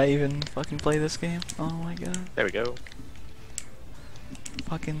 Why would I even fucking play this game? Oh my god. There we go.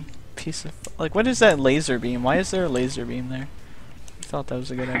 Fucking piece of... Like, what is that laser beam? Why is there a laser beam there? I thought that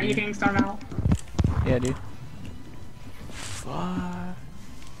was a good Are you idea. doing stone metal? Yeah, dude. Fuck.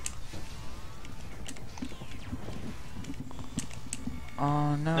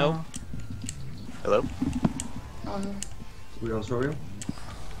 Oh no. Nope. Hello? Oh, We on showroom?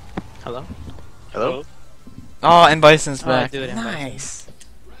 Hello? Hello? Oh, and Bison's Oh, back. dude, and Bison. Nice.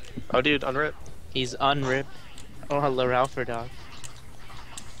 Oh, dude, unrip. He's unripped. Oh, hello, Ralpher dog.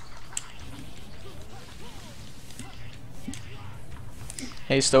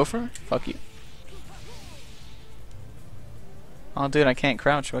 Hey, Stouffer? Fuck you. Oh, dude, I can't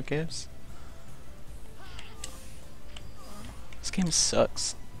crouch. What gives? This game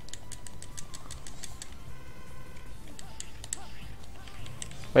sucks.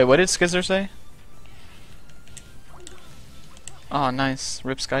 Wait, what did Skizzer say? Oh, nice.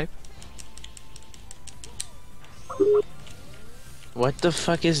 Rip Skype. What the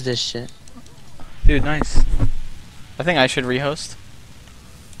fuck is this shit? Dude, nice. I think I should rehost.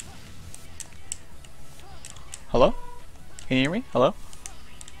 Hello? Can you hear me? Hello?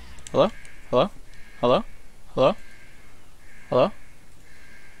 Hello? Hello? Hello? Hello? Hello?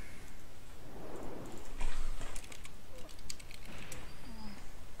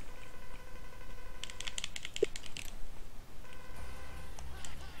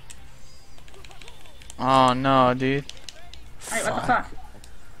 Oh no, dude. alright, what the fuck?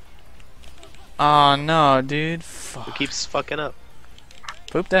 Oh no, dude. Who Fuck. keeps fucking up?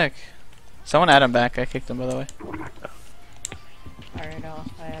 Poop deck. Someone add him back. I kicked him, by the way. Alright,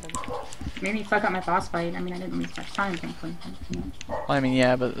 I had him. Made me fuck up my boss fight. I mean, I didn't lose much time, thankfully. You know, Well, I mean,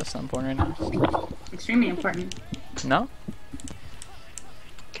 yeah, but that's not important right now. extremely important. No?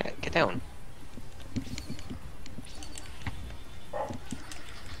 Get down.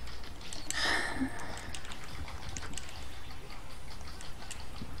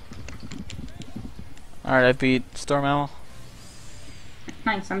 Alright, I beat Storm Owl.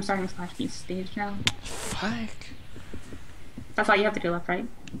 Nice, I'm starting Slash Beast stage now. Fuck. That's all you have to do left, right?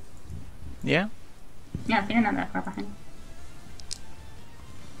 Yeah. Yeah, you're not that far behind.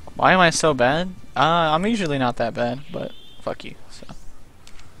 Why am I so bad? I'm usually not that bad, but fuck you. So.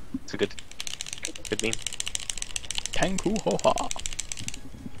 It's a good meme. Tanku ho ha.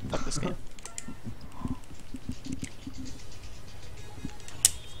 Fuck this game.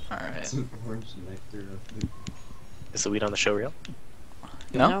 Alright. Some orange nectar. Is the weed on the show real?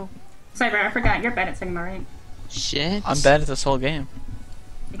 No? Cyber, I forgot, you're bad at Sigma, right? Shit. I'm bad at this whole game.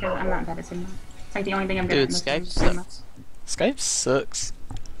 Because I'm not bad at Sigma. It's like the only thing I'm good Dude, at. Skype is Sigma. sucks. Skype sucks.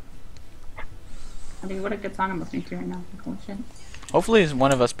 I mean, what a good song I'm listening to right now. Holy shit. Hopefully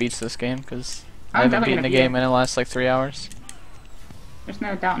one of us beats this game, because I I'm haven't definitely beaten the gonna beat game it. in the last like 3 hours. There's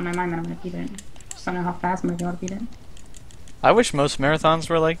no doubt in my mind that I'm gonna beat it. Just don't know how fast I'm gonna be able to beat it. I wish most marathons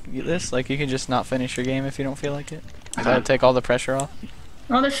were like this, like you can just not finish your game if you don't feel like it. That would take all the pressure off.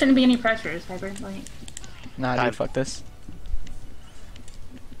 Well, there shouldn't be any pressure, Cyber. Like, Nah, dude, fuck this.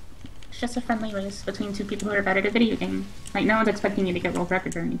 it's just a friendly race between two people who are bad at a video game. Like, no one's expecting you to get world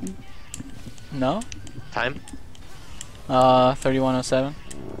record or anything. No? Time? 3107.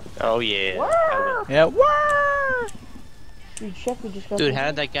 Oh yeah. I win. Yeah, what? Dude, Chef, we just got Dude, how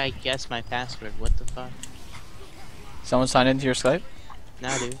did that guy guess my password? What the fuck? Someone signed into your Skype?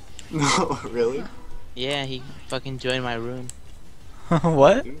 Nah, dude. No, really? Yeah, he fucking joined my room.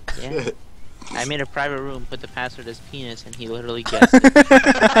 What? Yeah. I made a private room, put the password as penis, and he literally guessed it.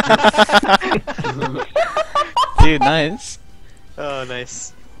 Dude, nice. Oh,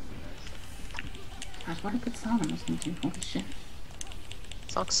 nice. Gosh, what a good song I'm listening to. Holy shit.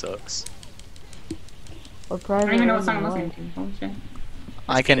 Song sucks. What I private don't even know what room song I'm you listening like? to. Holy shit.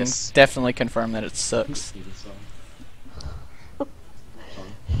 I can Yes. definitely confirm that it sucks.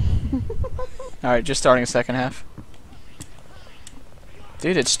 Alright, just starting the second half.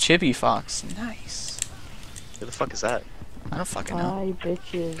 Dude, it's Chibi Fox. Nice. Who the fuck is that? I don't fucking know. Hi,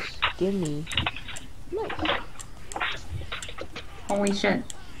 bitches. Gimme. Nice. Holy shit.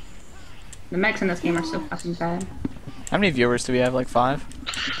 The mechs in this game are so fucking bad. How many viewers do we have? Like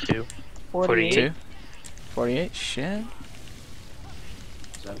 5? 2. 48. 2? 48? Shit.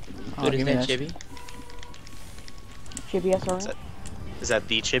 Oh, Dude, is give me that that. Chibi? Chibi SRM? Is that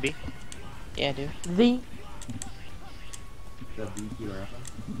the Chibi? Yeah, dude. The.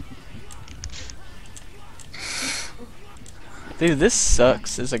 Dude, this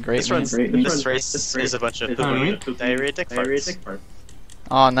sucks. Is a great This meme. race is a bunch of diarrhea dick farts.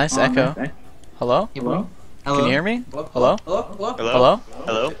 Oh, nice echo. Hello? Hello? Can you hear me? Hello? Hello? Hello? Hello?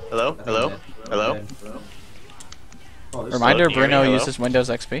 Hello? Hello? Hello? Hello? Oh, this Reminder, Hello, can you hear me? Bruno Hello? uses Windows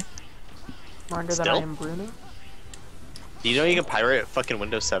XP. Reminder that Still? I am Bruno. Do you know you can pirate fucking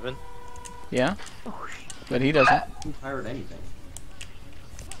Windows 7? Yeah? But he doesn't. Who pirate anything?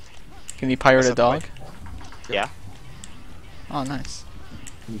 Can you pirate That's a the dog? point. Yeah. Oh, nice.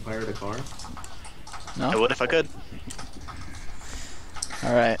 Can you pirate a car? I No? would if I could.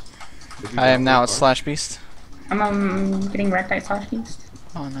 Alright. Did you I am download now a at car? Slash Beast. I'm getting wrecked at Slash Beast.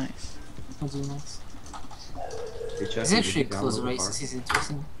 Oh, nice. Sounds really nice. Hey, Chef, It's did actually you a close download a race. car? This is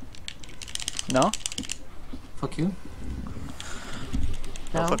interesting. No? Fuck you.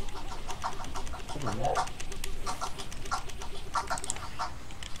 No. fuck.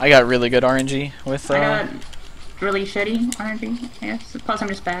 I got really good RNG with, I got really shitty energy, I guess. Plus, I'm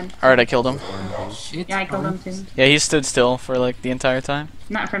just bad. Alright, I killed him. Shit. Yeah, I killed him too. Yeah, he stood still for like the entire time.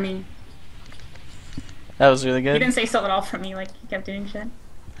 Not for me. That was really He good. didn't say so at all for me, like, he kept doing shit.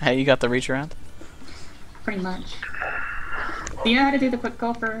 Hey, you got the reach around? Pretty much. Do you know how to do the quick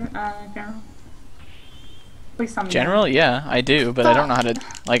call for, General? Please tell me. General? Yeah, I do, but I don't know how to,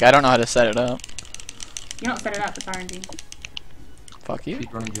 like, I don't know how to set it up. You don't set it up, it's RNG. Fuck you.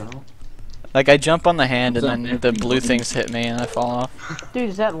 Speed running general? Like, I jump on the hand and What's up, then man? the blue things hit me and I fall off. Dude,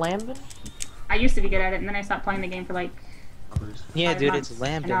 is that Lambin? I used to be good at it, and then I stopped playing the game for like Yeah, 5 dude, months, it's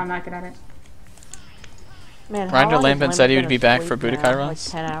and now I'm Lambda. not good at it. Man, how Ryder long has Lambent said he would been be back for asleep Budokai now?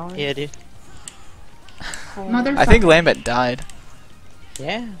 runs. Like 10 hours? Yeah, dude. Motherfucker. I think Lambent died.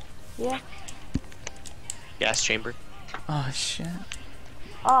 Yeah. Yeah. Gas chamber. Oh, shit.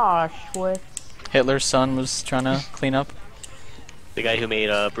 Aw, Schwitz. Hitler's son was trying to clean up. The guy who made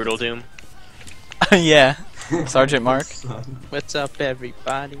Brutal Doom. Yeah. Sergeant Mark. What's up,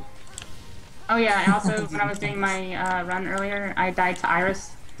 everybody? Oh yeah, I also, when I was doing my run earlier, I died to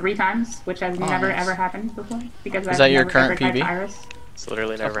Iris 3 times, which has Oh, never nice. ever happened before. Because Is I've that your never, current ever died to PB? Iris. It's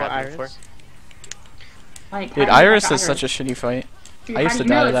literally never for happened Iris? before. Like, Dude, how do you Iris like is such a shitty fight. Dude, I used how to do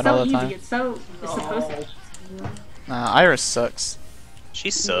you die know? to that It's so all the easy. time. It's supposed to. Nah, Iris sucks. She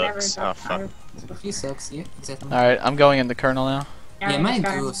You've never sucks. died Oh to fuck. Iris. He sucks. Yeah, exactly. Alright, I'm going in the Colonel now. Yeah, I we might just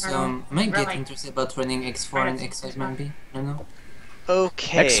got do in some. I might We're get like- interested about running X4 and X5 maybe. I don't know.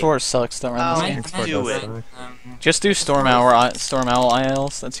 Okay. X4 sucks. Don't run I'll this game. I do might it. run, Just do Storm Owl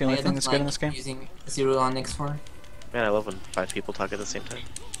ILs. That's the only I thing don't that's like good in this game. using 0 on X4. Man, I love when 5 people talk at the same time.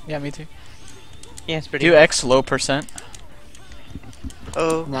 Yeah, me too. Yeah, it's pretty Do good. X low percent.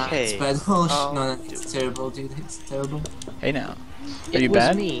 Nah, it's Okay. bad. Oh, I'll no, do it's terrible, dude. It's terrible. Hey now. Are It you was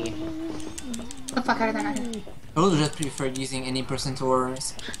bad? me. What the fuck, how did that not hit? I would just prefer using any percent or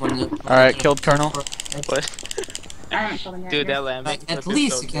Alright, killed Colonel. What? I haven't killed him yet. Dude, that You're- lamb. Like, at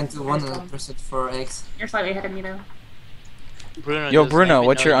least you can do 100% for X. You're slightly ahead of me though. Bruno, Yo, does Bruno, Lambert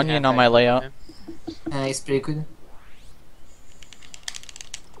what's know your you onion have on my that layout? time? It's pretty good.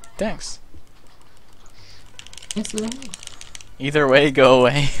 Thanks. Yes, Either way, go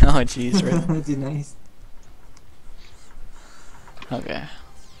away. Oh, jeez, really? That'd be nice. Okay.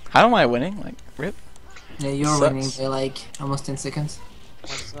 How am I winning? Like, rip? Yeah, you're Sucks. winning by like almost 10 seconds.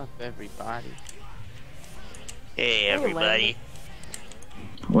 What's up, everybody? Hey, everybody.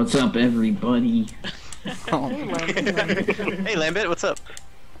 What's up, everybody? Oh. Hey, Lambit, what's up?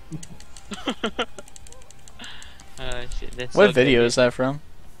 Shit, that's What so video good. is that from?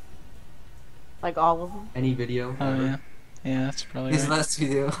 Like all of them. Any video. Oh, ever. yeah. Yeah, that's probably This right. last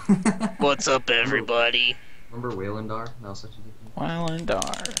video. What's up, everybody? Remember Waylandar? That was such a good thing. Wildar.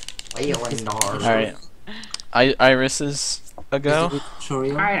 Waylandar. Alright. Iris is a go.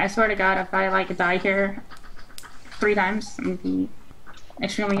 Alright, I swear to god, if I like die here 3 times, I'm gonna be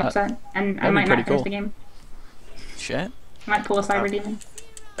extremely upset. And I that'd be might pretty not finish cool. the game. Shit. I might pull a Cyberdemon.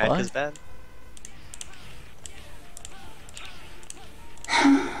 Bad What? 'cause bad.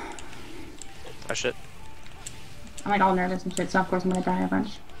 Oh shit. I'm like all nervous and shit, so of course I'm gonna die a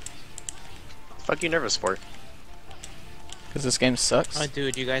bunch. Fuck you nervous for? Because this game sucks. Oh,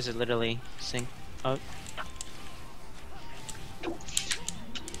 dude, you guys are literally sync up.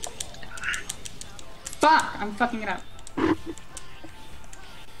 Fuck! I'm fucking it up. Dude,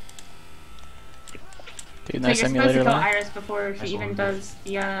 So nice you're supposed emulator to kill there. Iris before she even does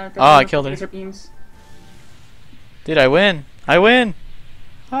the Oh, I killed her. laser beams. Dude, I win! I win!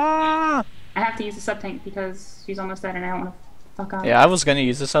 Ah! I have to use the sub tank because she's almost dead and I don't want to fuck up. Yeah, I was gonna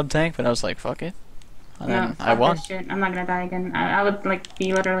use the sub tank, but I was like, fuck it. And No, then I fuck won. this shit. I'm not gonna die again. I would like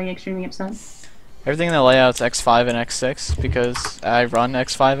be literally extremely upset. Everything in the layout's X5 and X6 because I run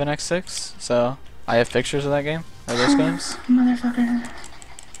X5 and X6, so I have pictures of that game, or those games. Motherfucker.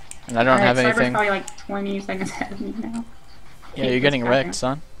 And I don't have Cyber's anything. probably like 20 seconds ahead of me now. Yeah, you're getting wrecked,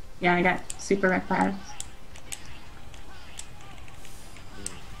 son. Yeah, I got super wrecked by Iris.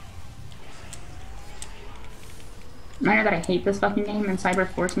 Reminder that I hate this fucking game and Cyber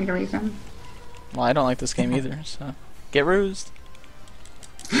forced me to race him. Well, I don't like this game either, so get rused.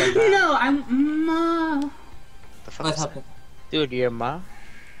 No, I'm Ma. What happened? Dude, your ma?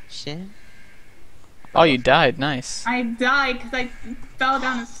 Shit. Oh, you died. Nice. I died because I fell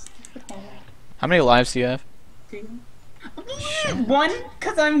down a stupid hole. How many lives do you have? 2. 1,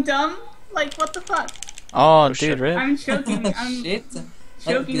 because I'm dumb? Like, what the fuck? Oh, dude, rip. I'm choking. I'm Shit.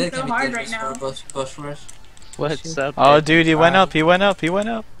 choking That so can be hard right dangerous now. for Bush rush. What's up? Oh, dude, he went up. He went up. He went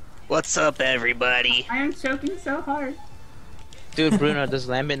up. What's up, everybody? I am choking so hard. Dude, Bruno, does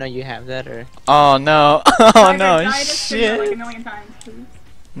Lambert know you have that, or? Oh no. Oh Cyber no. died as Sigma like a Shit. million times, please.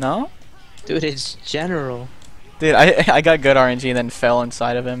 No. Dude, it's general. Dude, I got good RNG and then fell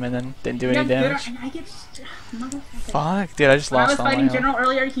inside of him and then didn't do You any got good damage. and I get motherfucker. Fuck, dude, I just When I lost was all my fighting health. General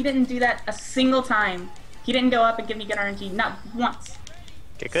earlier, he didn't do that a single time. He didn't go up and give me good RNG, not once.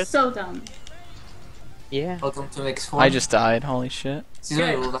 Get good? So dumb. Yeah. Welcome to X4. I just died. Holy shit.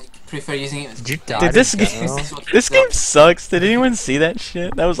 Caesar will like prefer using it. Did you die? Dude, this in game, general? this game sucks. Did anyone see that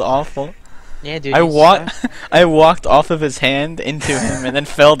shit? That was awful. Yeah, dude. I you walked, suck. I walked off of his hand into him and then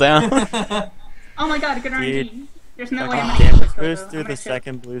fell down. Oh my god, good RNG. Dude. There's no way I'm Fucking gonna damage get this boost though. through I'm the gonna shit.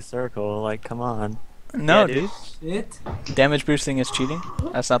 second blue circle. Like, come on. No, Yeah, dude. Shit. Damage boosting is cheating.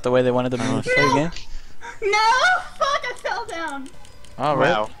 That's not the way they wanted to Oh, play the game. No! Fuck, I fell down! Oh,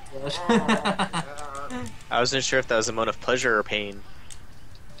 Wow. right. I wasn't sure if that was a moan of pleasure or pain.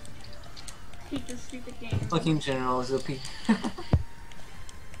 I hate this stupid game. Fucking General is OP.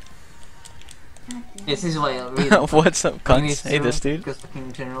 This is why I really What's up, cunts? Hey, this dude. Because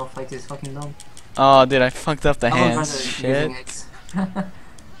fucking General fight is fucking dumb. Oh, dude, I fucked up the I would hands. rather Shit. using X.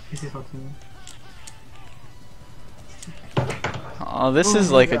 This is fucking. Oh, this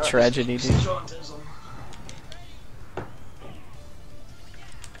is like a tragedy, dude.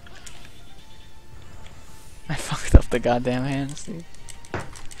 I fucked up the goddamn hands, dude.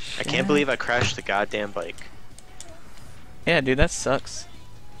 I can't believe I crashed the goddamn bike. Yeah, dude, that sucks.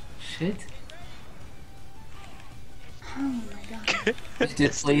 Shit. Oh my god.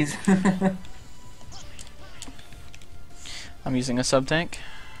 Dude, please. I'm using a sub tank.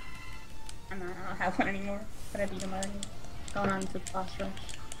 I don't have one anymore, but I beat him already. Going on to boss rush.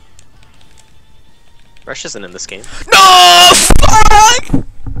 Rush isn't in this game. No! Fuck!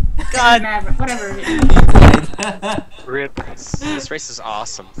 God. Maverick, whatever. Rip. This race is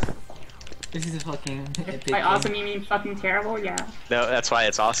awesome. This is a fucking epic. By awesome you mean fucking terrible? Yeah. No, that's why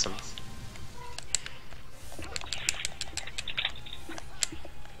it's awesome.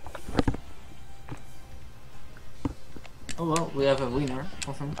 Oh well, we have a winner.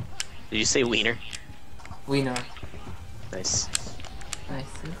 Awesome. Did you say wiener? Winner. Nice. Nice.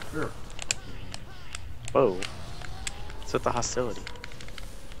 Whoa. What's with the hostility?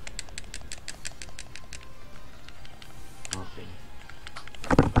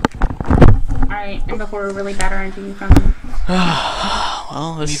 Alright, and before we're really bad RNG from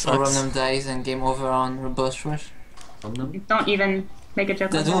Well, this Before sucks. Romnom dies and game over on boss rush. don't even make a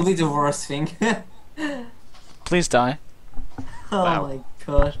joke That like will be the worst thing. Please die. Oh Wow. my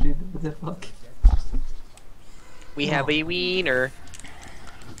gosh, dude, what the fuck? We have a wiener.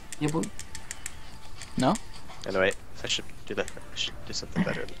 Yeah, boy. No? Anyway, I should do that. I should do something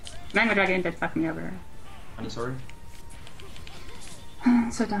better. Mango Dragon did fuck me over. I'm sorry.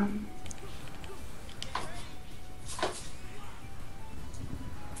 So dumb.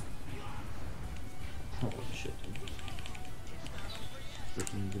 Holy shit, dude.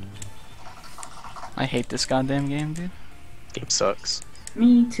 Freaking good. I hate this goddamn game, dude. Game sucks.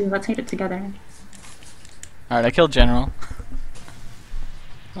 Me too, let's hate it together. Alright, I killed General.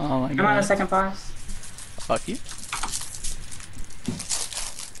 Oh my I'm on the god. second boss. Fuck you.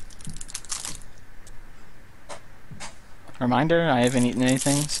 Reminder, I haven't eaten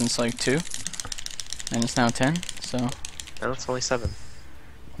anything since like 2. And it's now 10, so... No, it's only 7.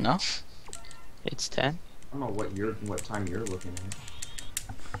 No? It's 10. I don't know what time you're looking at.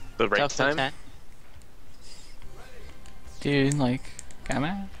 The right It's also time? 10. Dude, like... Come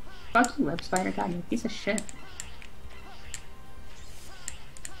on. Fuck you, Web Spider, god, you piece of shit.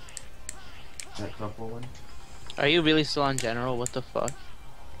 That couple one. Are you really still on General? What the fuck?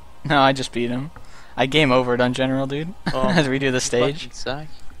 No, I just beat him. I game overed on General, dude. Oh, As we do the you stage. fucking suck.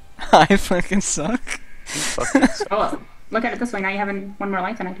 I fucking suck. You fucking suck. Oh, well, look at it this way, now you have one more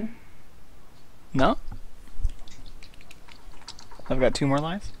life than I do. No? I've got 2 more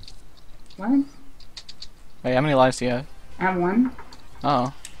lives? What? Wait, how many lives do you have? I have 1.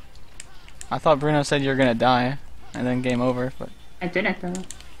 Oh. I thought Bruno said you were gonna die, and then game over, but... I didn't though.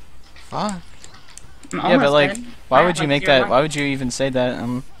 Fuck. I'm Yeah, but almost like, dead. why I would have, you like, make 0 that, life. why would you even say that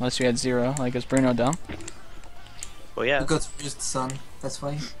unless you had 0? Like, is Bruno dumb? Well, yeah. You got used son, that's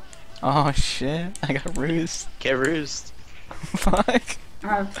why. Oh shit, I got rused. Get rused. Fuck.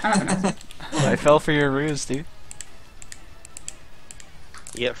 I have enough. I fell for your ruse, dude.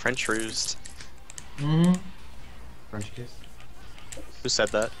 You get French rused. Mm-hmm. French kiss. Who said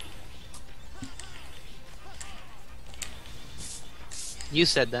that? You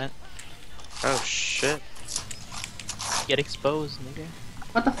said that. Oh shit. Get exposed, nigga.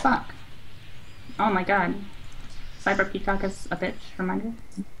 What the fuck? Oh my god. Cyber Peacock is a bitch, reminder.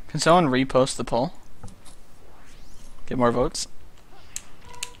 Can someone repost the poll? Get more votes?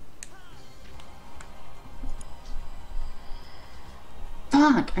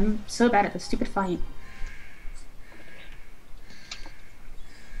 Fuck, I'm so bad at this stupid fight.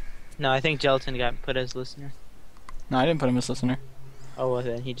 No, I think Gelatin got put as listener. No, I didn't put him as listener. Oh, well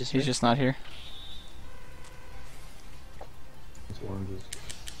then he just... He's just not here. It's oranges.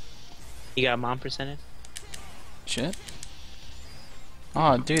 You got mom percentage? Shit.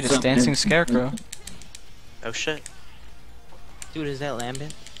 Oh, dude, it's Dancing Scarecrow. Oh shit. Dude, is that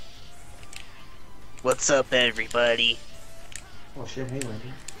Lambent? What's up, everybody? Oh shit, hey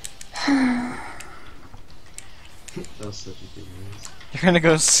Landy. That was such a good news. You're gonna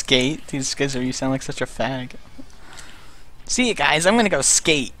go skate? Dude, Skizzer, you sound like such a fag. See you guys, I'm gonna go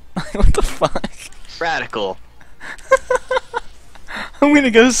skate. What the fuck? Radical. I'm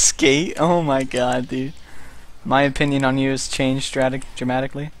gonna go skate? Oh my god, dude. My opinion on you has changed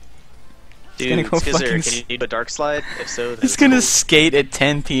dramatically. Dude, gonna go Skizzer, fucking can you do a dark slide? If so, then He's it's gonna cool. skate at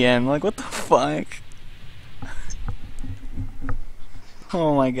 10 p.m. Like, what the fuck?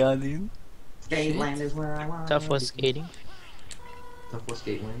 Oh my god, dude. Skateland is where I want. Tough was skating. Tough was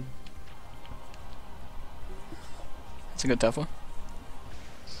Skateland. It's a good tough one.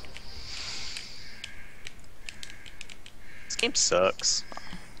 This game sucks.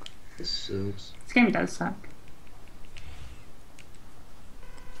 This sucks. This game does suck.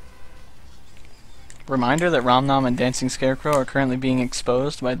 Reminder that Romnom and Dancing Scarecrow are currently being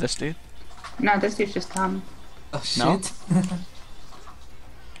exposed by this dude. No, this dude's just dumb. Oh No? shit.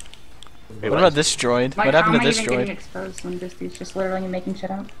 What about this droid? Like, What happened to how am I this even getting droid? exposed when this dude's just literally making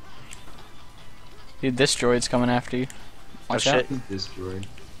shit up? Dude, this droid's coming after you. Watch Oh, out. shit. This droid.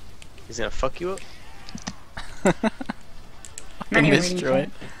 He's gonna fuck you up. Not even This reading droid.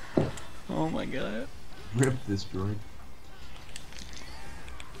 chat. Oh my god. Rip this droid.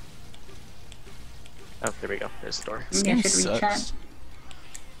 Oh, there we go. There's the door. This Maybe I game should read chat. sucks.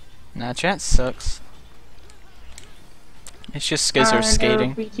 Nah, chat sucks. It's just Skizzer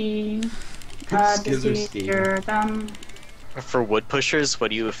skating. Skizzer This is skating. your thumb. For wood pushers,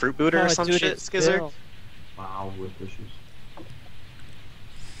 what are you, a fruit booter or some dude, shit, it's Skizzer? Bill. Wow, wood pushers.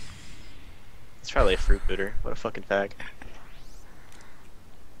 It's probably a fruit booter. What a fucking fag.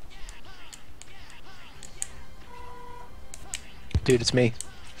 Dude, it's me.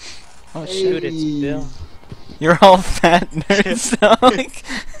 Oh Dude, shit. it's Bill. You're all fat nerds,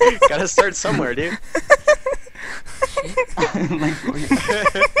 dog. Gotta start somewhere, dude.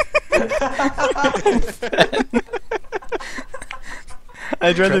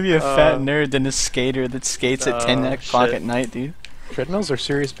 I'd rather be a fat Uh, nerd than a skater that skates at 10 oh, o'clock shit. at night, dude. Treadmills are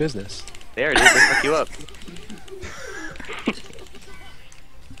serious business. There, dude. They fuck you up.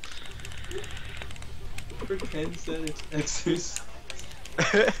 Ken said it's exercise.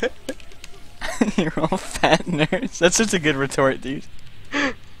 You're all fat nerds. That's such a good retort, dude.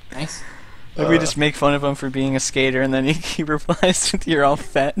 Nice. Like we just make fun of him for being a skater, and then he replies with "You're all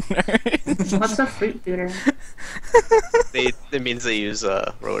fat nerds." What's a fruit booter? It means they use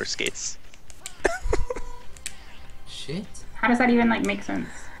roller skates. Shit. How does that even like make sense?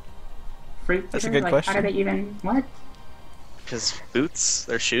 Fruit That's a booter? good Like, how do question. they even what? Because boots,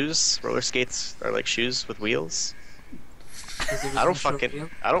 they're shoes. Roller skates are like shoes with wheels. I don't fucking.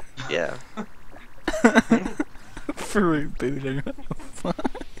 I don't. Yeah. Fruit booter.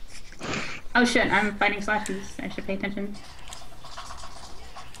 Oh shit! I'm fighting slash beast. I should pay attention.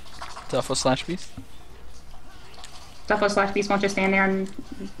 Duffel slash beast. Duffo slash beast won't just stand there and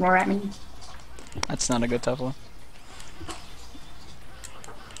roar at me. That's not a good Duffel.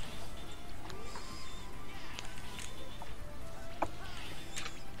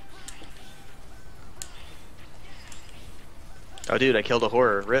 Oh, dude, I killed a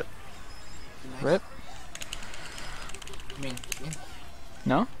horror. Rip. Rip. I mean, yeah.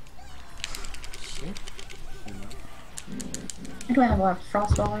 No. Shit. Why do I have a lot of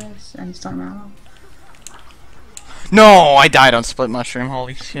frost bars and storm arrow? No, I died on split mushroom.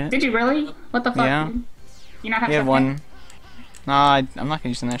 Holy shit. Did you really? What the fuck? Yeah. Dude? You not have We have something? one. Nah, I'm not gonna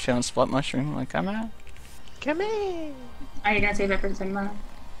use that shit on split mushroom. Like, I'm out. Come here. Are you gonna save it for Sigma?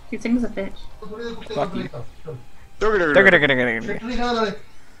 Dude, Sigma's a bitch. Fuck you.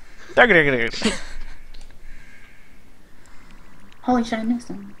 Holy shit, I missed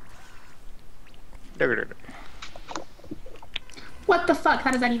him. What the fuck?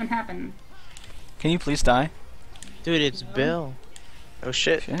 How does that even happen? Can you please die? Dude, it's Bill. Oh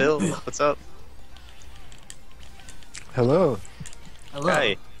shit, Shit. Bill, what's up? Hello. Hello.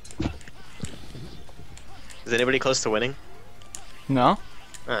 Hi. Is anybody close to winning? No.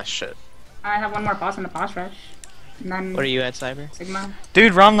 Ah, shit. I have one more boss in the boss rush. And then What are you at, Cyber? Sigma.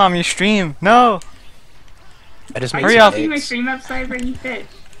 Dude, Romnom, you stream. No. I just Are made Hurry you up. keeping my stream up, Cyber? You bitch.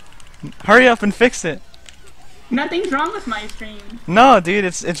 Hurry up and fix it. Nothing's wrong with my stream. No, dude,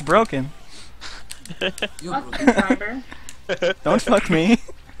 it's broken. You Fuck you, broke. Cyber. Don't fuck me.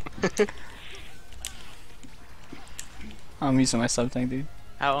 I'm using my sub tank, dude.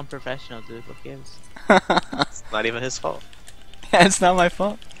 How unprofessional, dude. What gives? It's not even his fault. Yeah, it's not my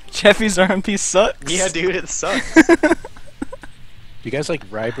fault. Jeffy's RMP sucks. Yeah, dude, it sucks. You guys like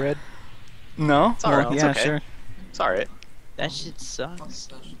rye bread? No? It's alright, Well, it's yeah, okay. sure. It's alright. That shit sucks.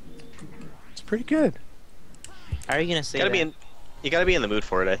 It's pretty good. How are you gonna say You gotta that? be in. You gotta be in the mood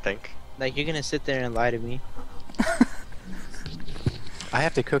for it, I think. Like, you're gonna sit there and lie to me? I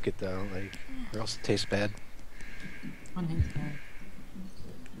have to cook it though, like, or else it tastes bad.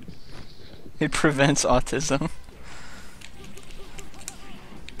 It prevents autism.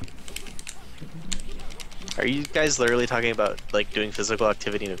 Are you guys literally talking about like doing physical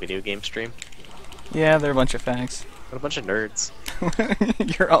activity in a video game stream? Yeah, they're a bunch of fags. What a bunch of nerds.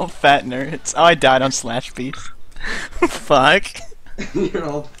 You're all fat nerds. Oh, I died on slash beast. Fuck. You're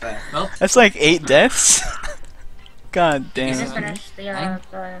all fat. Well, That's like 8 deaths. God You damn. just finished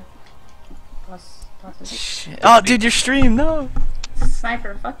the bosses. Shit. Oh, dude, your stream, no.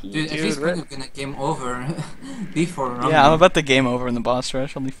 Sniper, fuck you. dude, at least we're gonna game over before Romnom. Yeah, I'm about to game over in the boss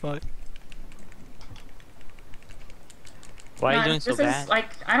rush. Holy fuck. Why are you No, doing so this bad? Is, like,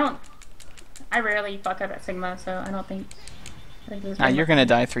 I rarely fuck up at Sigma, so I don't think. This is Nah, one you're of- gonna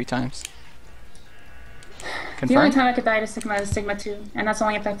die 3 times. The only Confirmed? time I could die to Sigma is Sigma 2, and that's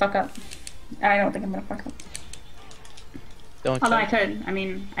only if I fuck up. I don't think I'm gonna fuck up. Don't Although I try. could. I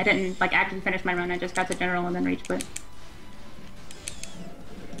mean, I didn't like actively finish my run. I just got to general and then rage quit.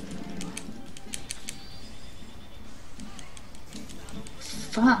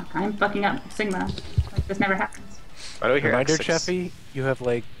 Fuck! I'm fucking up Sigma. Like this never happens. Why do we hear Reminder, X6? Cheffy, you have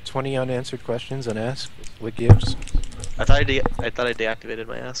like 20 unanswered questions unasked. What gives? I thought I deactivated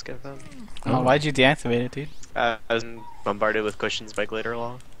my ask. I thought. Oh, why'd you deactivate it, dude? I was bombarded with questions by Glitter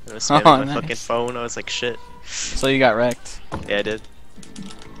Law. I was Oh, spamming my nice. fucking phone. I was like, shit. So you got wrecked. Yeah, I did.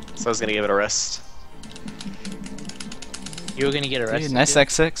 So I was gonna give it a rest. You were gonna get arrested. Dude, nice dude.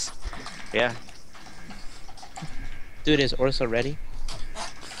 X6. Yeah. Dude, is Orso ready?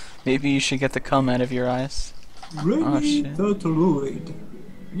 Maybe you should get the cum out of your eyes. Oh, shit. Totally.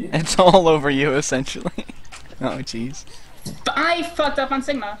 It's all over you, essentially. Oh, jeez. But I fucked up on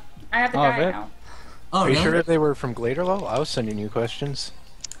Sigma. I have to Oh, die Vic? now. Oh, Are you really? sure they were from Gladerlow? I was sending you questions.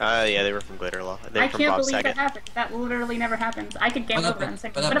 Yeah, they were from Glitter Law. They were I from can't Bob believe Saget. that happened. That literally never happens. I could game What over happened? on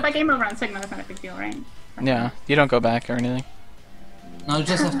Sigma. What But if I happened? game over on Sigma, that's not a big deal, right? Yeah, you don't go back or anything. No, you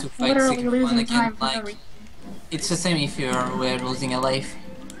just have to fight Literally Sigma losing again. time for no Like, reason. it's the same if we're losing a life.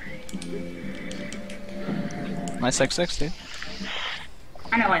 Nice X6, dude.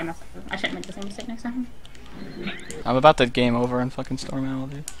 I know why I messed up. I shouldn't make the same mistake next time. I'm about to game over and fucking Storm Owl,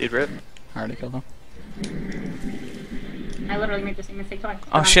 dude. Dude, rip. I already killed him. I literally made the same mistake twice.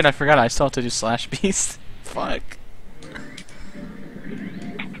 Oh shit, I forgot I still have to do Slash Beast. Fuck.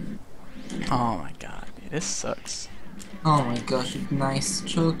 Oh my god, dude, this sucks. Oh my gosh, nice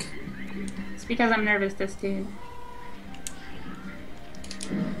choke. It's because I'm nervous this too.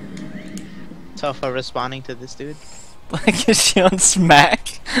 Tough for responding to this dude. Like, is she on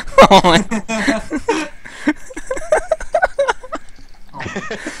smack? Oh my.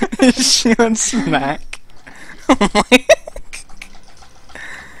 Is she on smack? Oh my.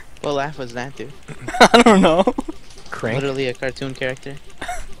 What laugh was that, dude? I don't know. Crank? Literally a cartoon character.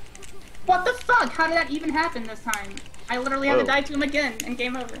 What the fuck? How did that even happen this time? I literally had to Whoa. die to him again and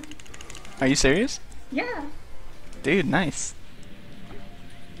game over. Are you serious? Yeah. Dude, nice.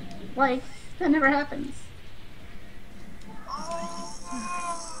 Like, that never happens.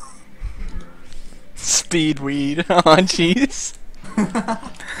 Speed weed. Oh jeez.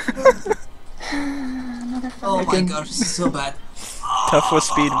 Oh my gosh, so bad. Tough with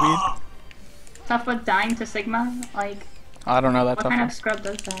speed weed. Tough with dying to Sigma? Like, I don't know that what tough kind one. of scrub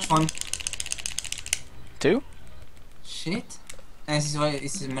does that? One. 2? Shit. And this is why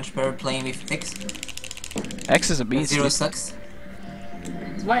it's much better playing with X. X is a beast. 0 dude. sucks.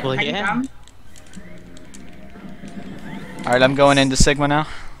 What? Well, Are you yeah. dumb? Alright, I'm going into Sigma now.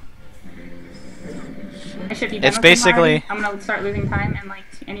 I should be It's done with Sigma basically- already. I'm gonna start losing time in like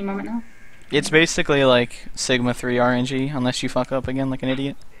any moment now. It's basically like Sigma 3 RNG, unless you fuck up again like an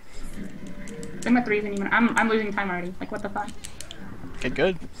idiot. Sigma 3 isn't even. I'm losing time already. Like, what the fuck? Get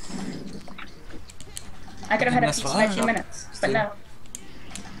good. I could have had a That's piece fine. by 2 minutes, but no.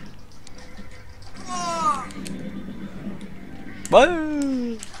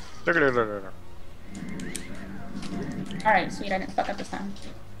 Whoa! Alright, sweet, I didn't fuck up this time.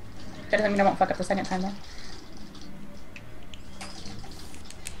 That doesn't mean I won't fuck up the second time though.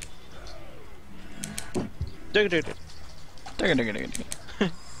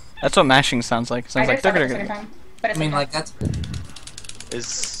 That's what mashing sounds like. It I sounds did like. fuck up the second time, but I it's mean, okay. like that.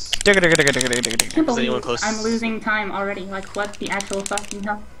 Is I can't anyone believe close? I'm losing time already. Like, what the actual fucking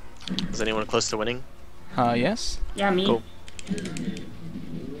hell? Is anyone close to winning? Yes. Yeah, me. Cool.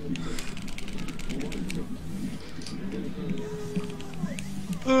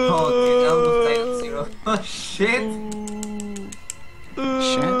 Oh, dude, I'm 0. Oh shit.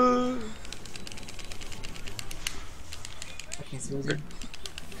 Shit. Fucking Susan.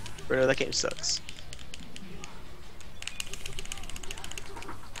 Bro, that game sucks.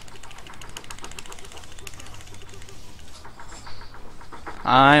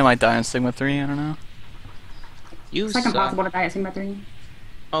 I might die in Sigma 3, I don't know. You It's like suck. impossible to die at Sigma 3.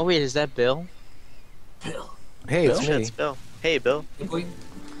 Oh wait, is that Bill? Bill. Hey, it's Shit, me. it's Bill. Hey, Bill. Hey, boy.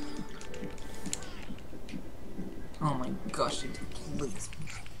 Oh my gosh, dude, please.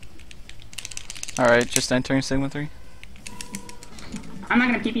 Alright, just entering Sigma 3. I'm not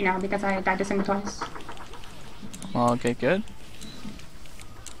gonna PP now because I died to Sigma twice. Well, okay, good.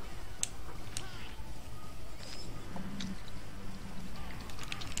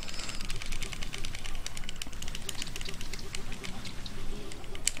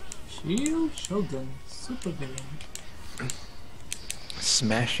 Shield Shogun, super villain.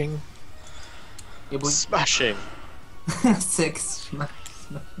 Smashing? Hey, boy. Smashing. 6 smash.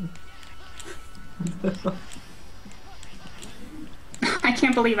 I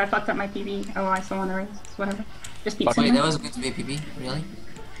can't believe I fucked up my PB. Oh, I still want to race. Whatever. Just beat Wait, Sigma. that was going to be a PB? Really?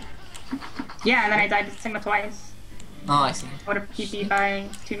 Yeah, and then I died to Sigma twice. Oh, I see. I would have PB by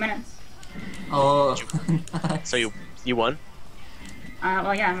 2 minutes. Oh. So you won?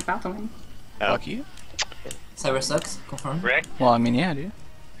 Well, yeah, I'm about to win. Oh. Fuck you. Cyber sucks, confirm. Wrecked. Well, I mean, yeah, dude.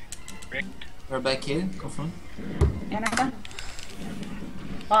 Wrecked. We're back kid, confirm. And I died.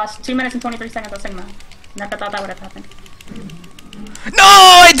 Lost 2 minutes and 23 seconds of Sigma. Never thought that would have happened. No,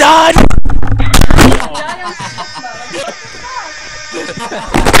 I died!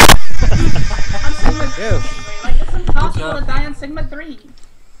 I'm Sigma 2. Like, it's impossible to die on Sigma 3.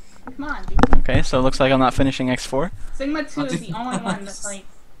 Come on, dude. Okay, so it looks like I'm not finishing X4. Sigma 2 is the only one that's like...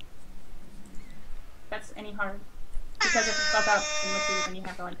 that's any hard. Because if you fuck up Sigma 2, then you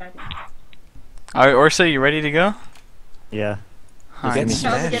have to like dive in. Alright, Orsa, you ready to go? Yeah. Hi. Get That was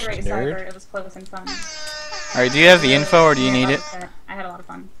a good smashed, race, nerd. Cyber. It was close and fun. Alright, do you have the info or do you need it? I had a lot of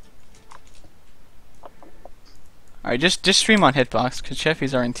fun. Alright, just stream on Hitbox, because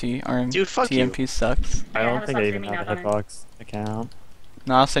Sheffy's RNT, Dude, fuck TMP sucks. I Yeah, don't have think a I sub even streaming have now, a don't I? Hitbox account.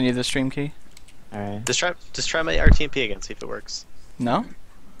 No, I'll send you the stream key. Alright. Just try my RTMP again, see if it works. No?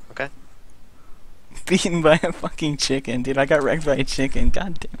 Okay. Beaten by a fucking chicken, dude. I got wrecked by a chicken.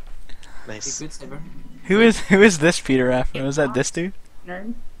 God damn. Nice. Good, Cyber. Who is this Peter Afro? Is that this dude?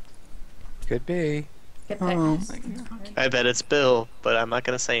 Nerd. Could be. Get Oh picked. my god. I bet it's Bill, but I'm not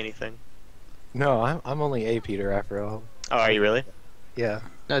gonna say anything. No, I'm only a Peter Afro. Oh, are you really? Yeah.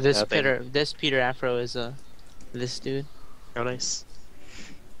 No, this Nothing. Peter Afro is this dude. Oh, nice.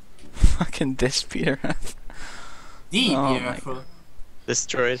 Fucking this Peter Afro. D, Oh Peter my Afro. This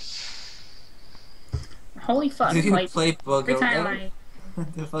droid. Holy fuck, Do you like, play every Bugger? time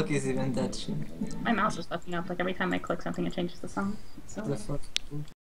What the fuck is even that shit? my mouse is fucking up, like every time I click something it changes the song. So What the fuck?